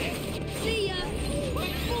 Force! See ya!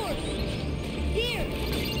 Force! Here!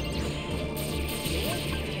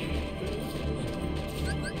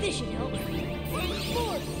 This should help.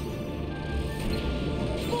 Force!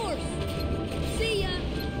 Force! See ya!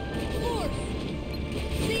 Force!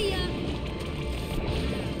 See ya!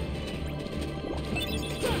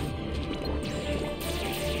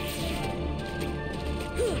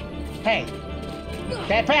 Hey!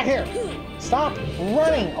 Get back here! Stop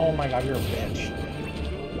running! Oh my god, you're a bitch.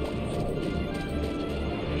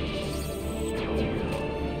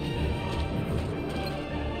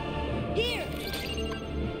 Here!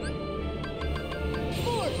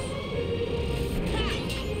 Force!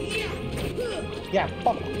 Yeah,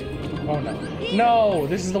 fuck. Oh no. No!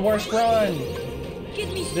 This is the worst run! Get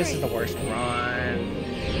me straight! This is the worst run.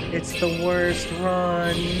 It's the worst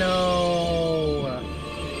run. No!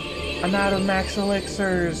 I'm out of max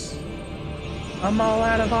elixirs. I'm all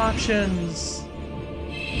out of options.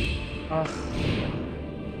 Ugh.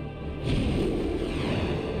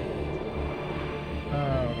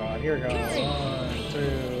 Oh god, here we go. 1,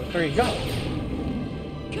 2, 3, go!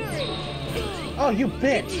 Oh, you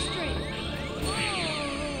bitch!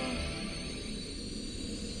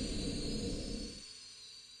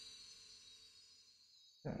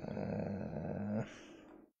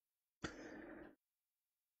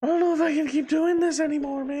 I don't know if I can keep doing this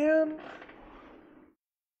anymore, man.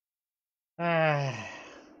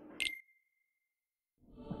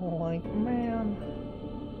 Like, man.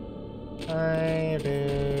 I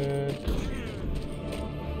did.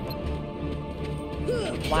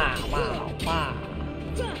 Wow, wow, wow.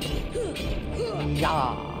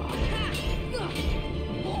 Yeah.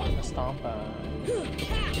 Stomp.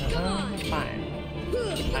 Fine.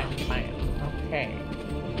 Fine, fine. Okay.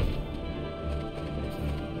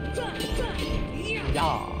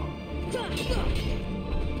 Yeah.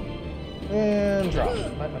 And drop.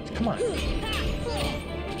 Come on.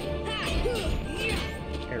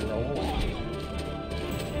 Okay, roll.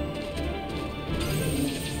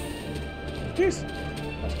 Jeez.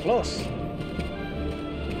 That's close.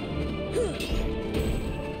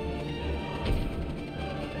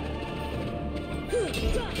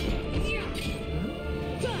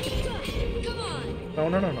 No,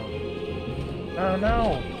 no, no, no. Oh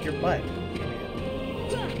no, your butt.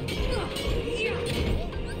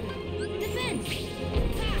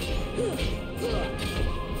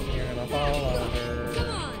 You're gonna fall over.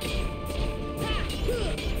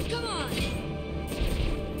 Come on.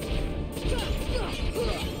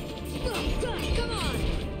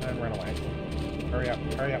 And run away. Hurry up,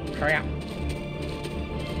 hurry up, hurry up.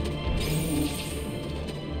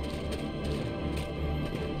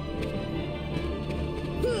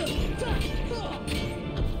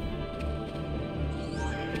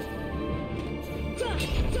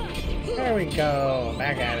 There we go.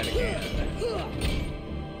 Back at it again.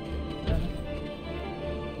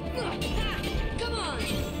 Come on.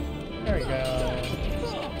 There we go.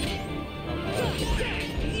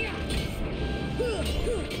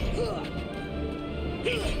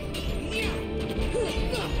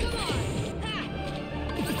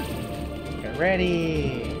 Get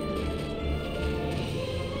ready.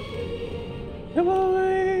 Come on.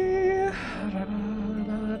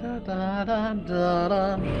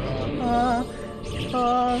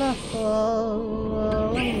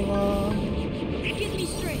 Give me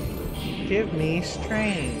strength. Give me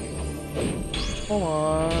strength. Hold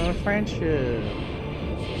on, friendship.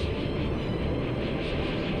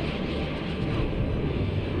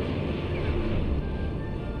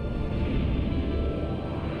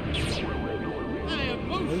 I am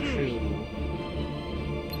motion.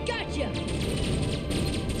 Gotcha.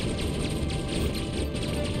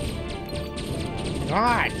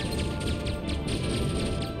 God.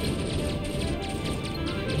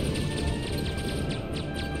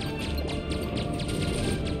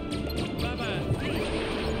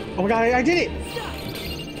 Oh my god, I did it! Stop.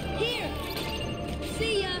 Here.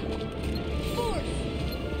 See ya. Force.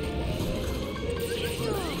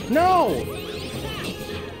 No!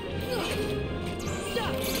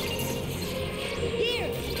 Stop. Here.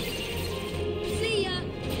 See ya.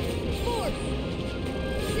 Force.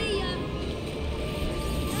 See ya.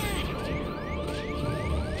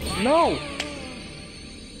 No!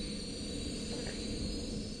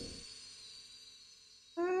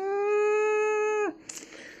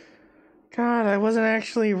 God, I wasn't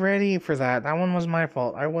actually ready for that. That one was my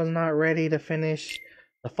fault. I was not ready to finish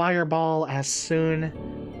the fireball as soon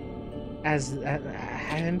as...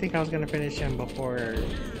 I didn't think I was going to finish him before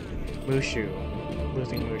Mushu.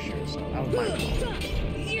 Losing Mushu, so that was my fault.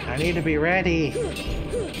 I need to be ready.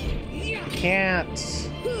 I can't.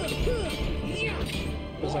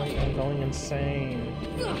 Because I'm going insane.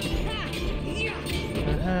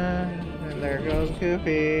 And there goes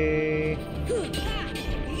Goofy.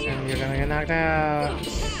 And you're gonna get knocked out.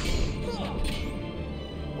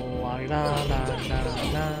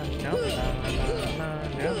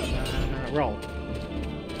 Roll.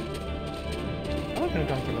 I was gonna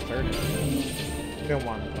come for the third. Don't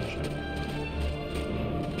want to push it.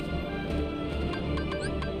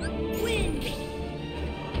 Win.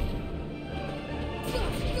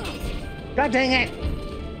 God dang it!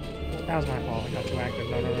 That was my fault. I got too active.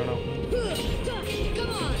 No, no, no, no. Come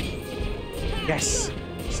on. Yes!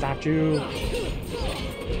 Stopped you!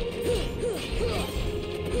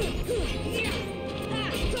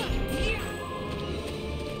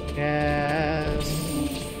 Yes!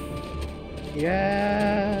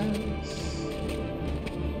 Yes!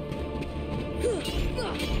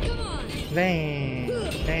 Come on. Dang.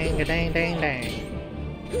 Dang, dang, dang, dang.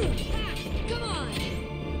 Come on.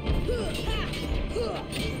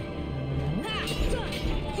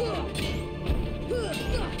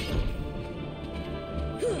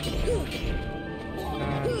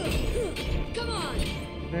 Come on.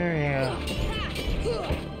 There you go.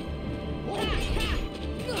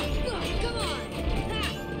 Come on.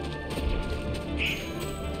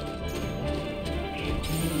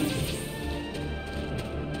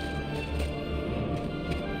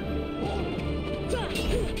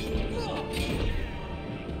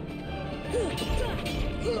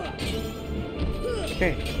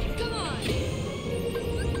 Okay, Come on.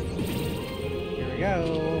 here we go.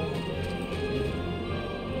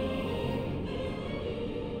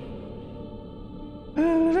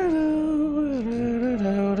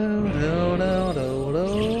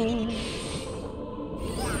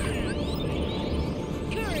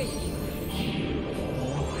 Courage.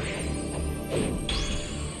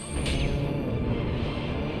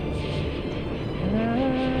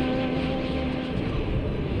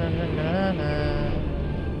 Na, na, na, na.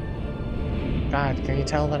 God, can you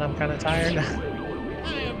tell that I'm kind of tired? I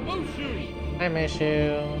am motion. I miss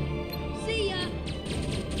you. See ya.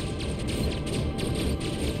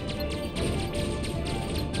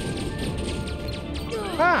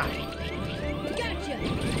 Ah! Gotcha.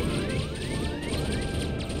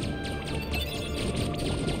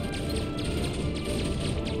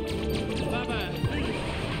 Bye bye.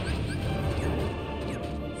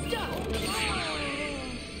 Stop.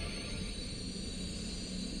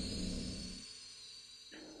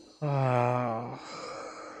 Ah.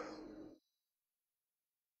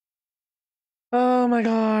 Oh my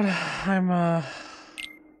god,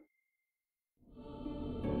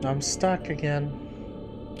 I'm stuck again.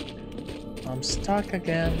 I'm stuck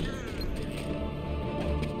again.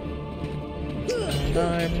 And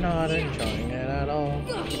I'm not enjoying it at all.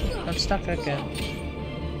 I'm stuck again.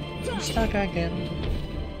 I'm stuck again.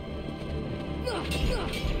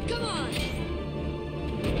 Come on.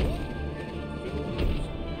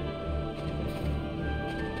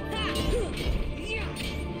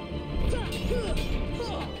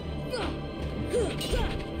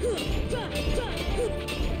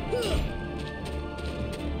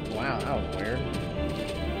 Wow, that was weird.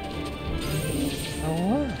 Oh,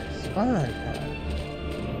 what? It's fun.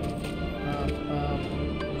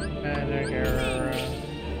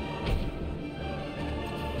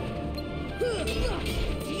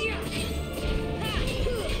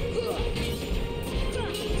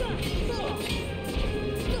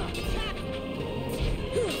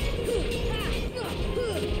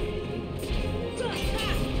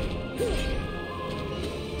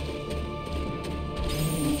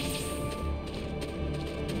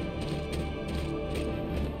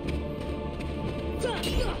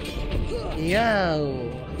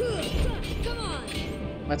 Yo! Come on.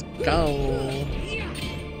 Let's go!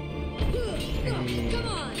 Come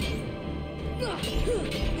on.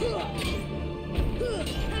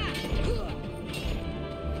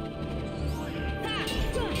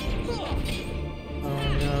 Oh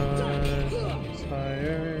god, I'm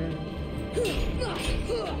tired.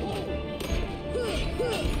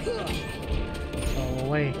 Oh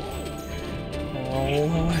wait. Oh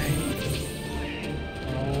wait.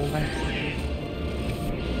 Oh wait.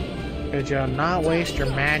 Could you not waste your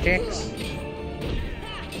magics?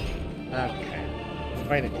 Okay.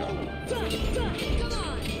 Way to go.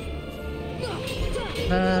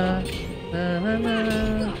 Na, na, na,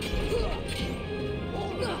 na.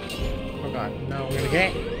 Oh god, no, we're gonna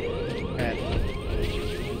get red.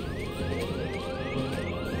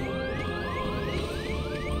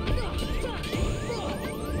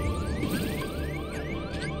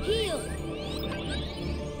 Heal.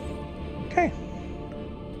 Okay.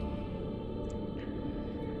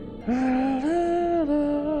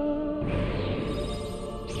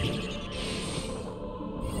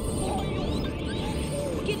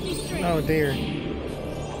 Give me strength. Oh dear.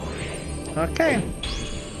 Okay.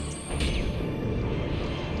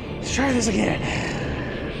 Let's try this again.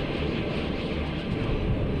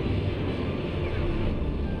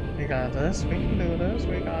 We got this. We can do this.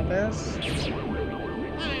 We got this. I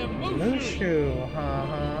am motion. Mushu.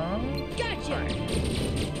 Gotcha.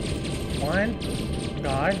 One.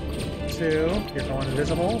 God. Two. You're going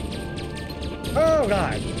invisible. Oh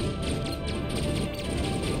god.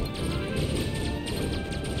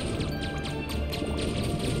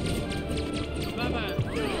 Bye bye.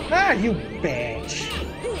 Ah, you bitch.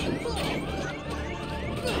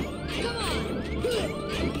 Come on.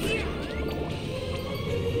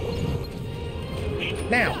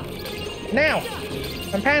 Now. Now.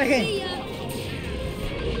 I'm panicking. See ya.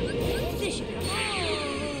 This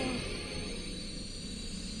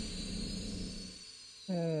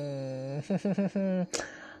Ha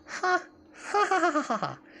ha ha ha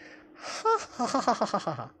ha ha ha ha ha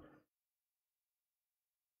ha ha.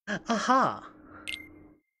 Aha!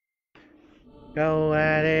 Go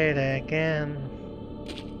at it again.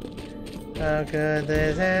 How could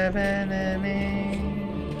this happen to me?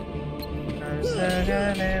 I'm so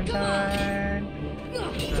goddamn tired.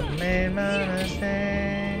 I made my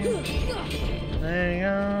mistake. There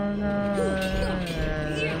goes on.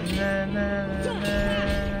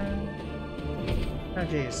 Oh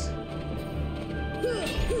jeez.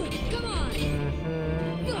 Come on.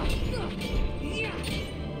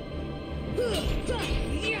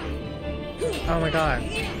 Oh my god.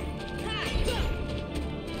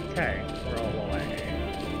 Okay, roll away.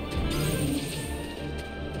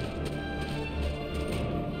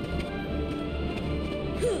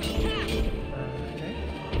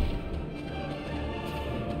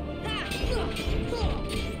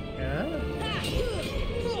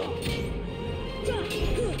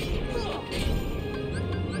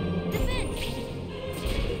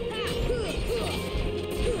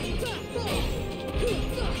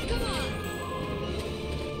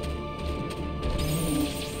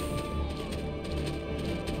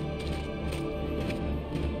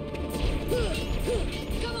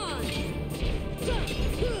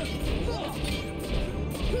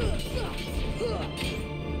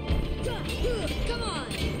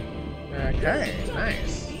 Okay,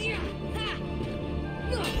 nice.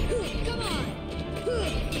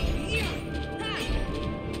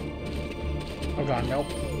 Oh god, nope.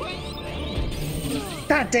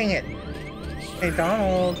 God dang it! Hey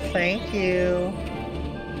Donald, thank you.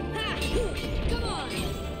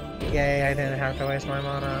 Yay, I didn't have to waste my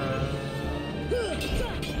mana.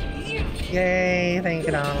 Yay, thank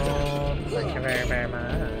you Donald. Thank you very, very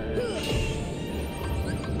much.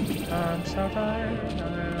 I'm so tired,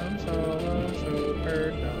 I'm so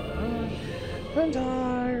super tired. I'm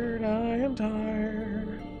tired, I am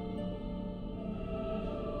tired.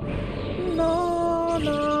 No,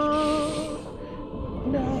 no,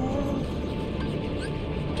 no.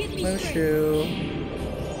 Mushu,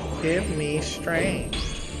 give me strength.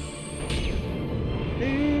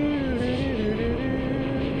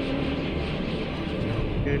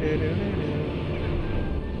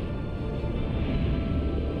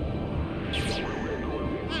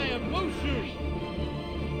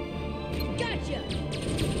 Gotcha.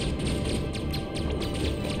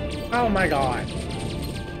 Oh my god.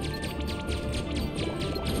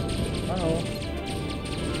 Uh-oh.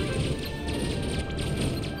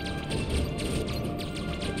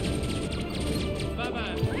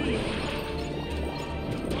 Bye-bye.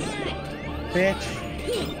 Bitch.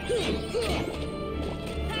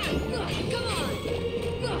 Come on.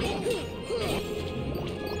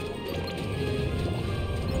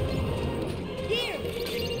 Here.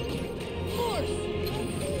 Force.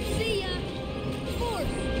 See ya.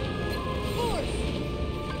 Force. Force.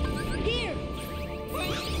 Here.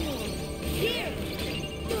 Here.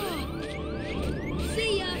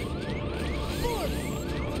 See ya. Force.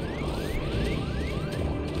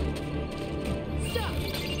 Stop.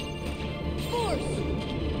 Force.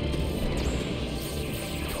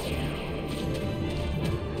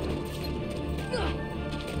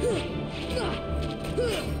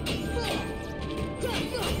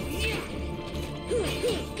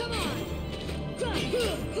 Come on.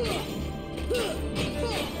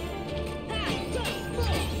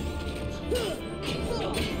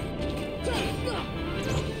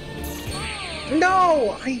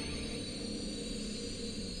 No! I...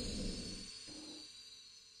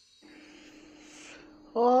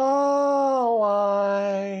 Oh,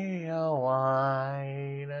 why? Oh,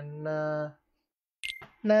 why? Na na.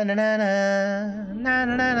 Na na na na. Na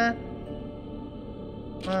na na na.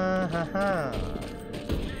 Ha ha.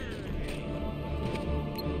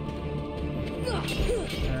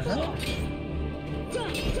 Uh-huh.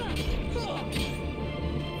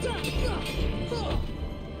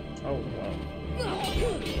 Oh, wow.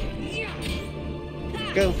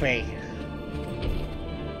 Goofy.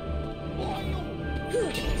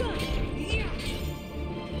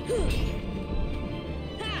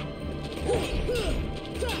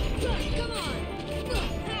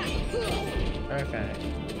 Okay.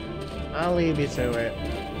 I'll leave you to it.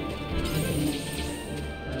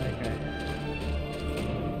 Okay.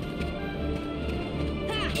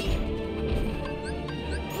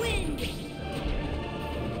 Wind.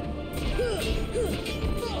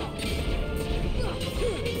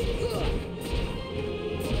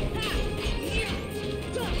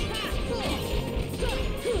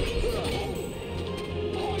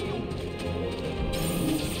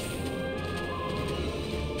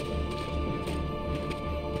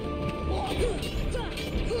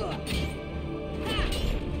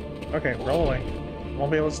 Okay, roll away.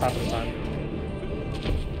 Won't be able to stop in time.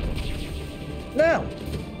 No!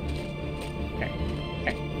 Okay,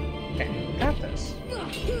 okay, okay. Got this.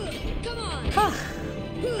 Come on. Huh.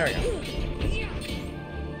 There we go.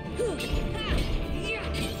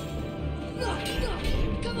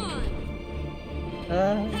 Come on.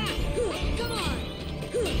 Uh, Come on.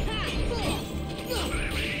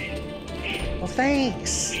 well,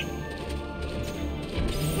 thanks!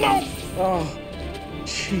 No! Oh,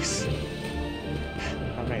 jeez.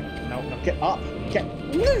 Oh, man. No, no, get up! Get...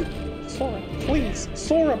 Sora, please!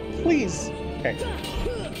 Sora, please! Okay.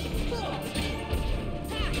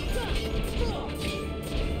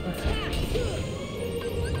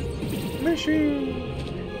 Mission!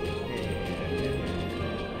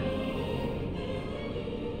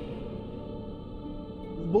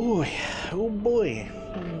 Boy, oh boy,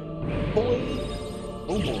 boy,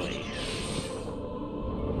 oh boy.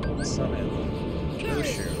 Summon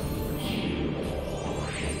Mushu.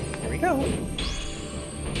 Here we go.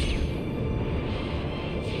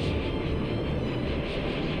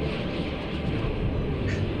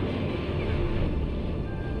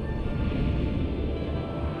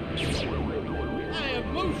 I am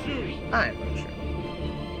Mushu. I'm Mushu.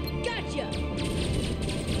 Gotcha.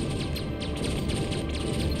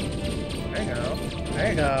 There you go. There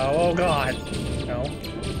you go. Oh god. No.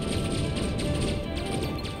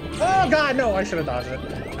 Oh god, no! I should have dodged it.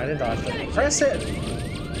 I didn't dodge it. Press it!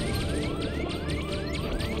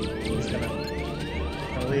 He's gonna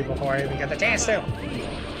leave before I even get the chance to!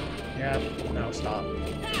 Yeah, no, stop.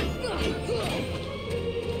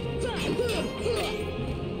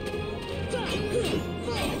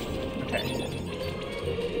 Okay.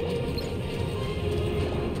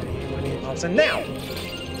 And now!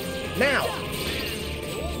 Now!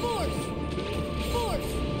 Force. Force.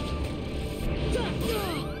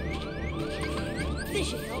 This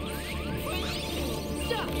should help.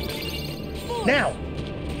 Stop. Force. Now!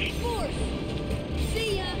 Force.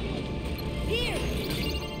 See ya. Here.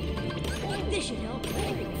 This should help.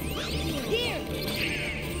 Here.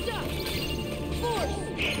 Stop. Force.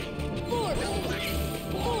 Force.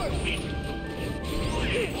 Force.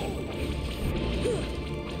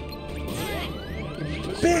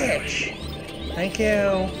 Bitch! Thank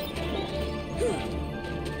you.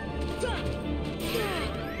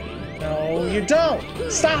 No, you don't!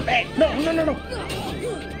 Stop it! No, no, no, no!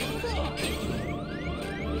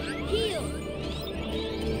 Heal.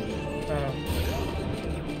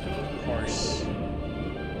 Of course.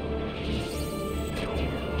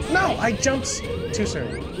 No! I jumped too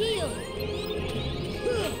soon. Heal.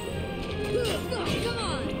 Come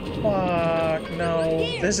on. Fuck, no.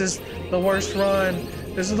 This is the worst run.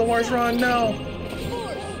 This is the worst run, no!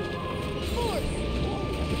 Force. Force.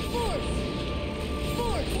 Force.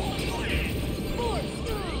 Force. Force.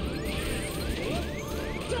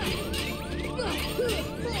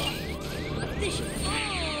 This should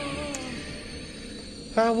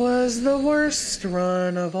That was the worst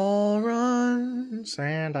run of all runs,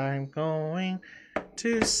 and I'm going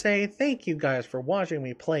to say thank you guys for watching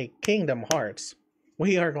me play Kingdom Hearts.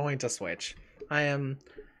 We are going to switch. I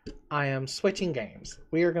am switching games.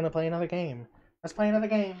 We are going to play another game. Let's play another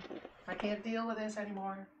game. I can't deal with this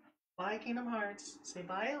anymore. Bye, Kingdom Hearts. Say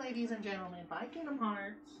bye, ladies and gentlemen. Bye, Kingdom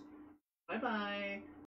Hearts. Bye-bye.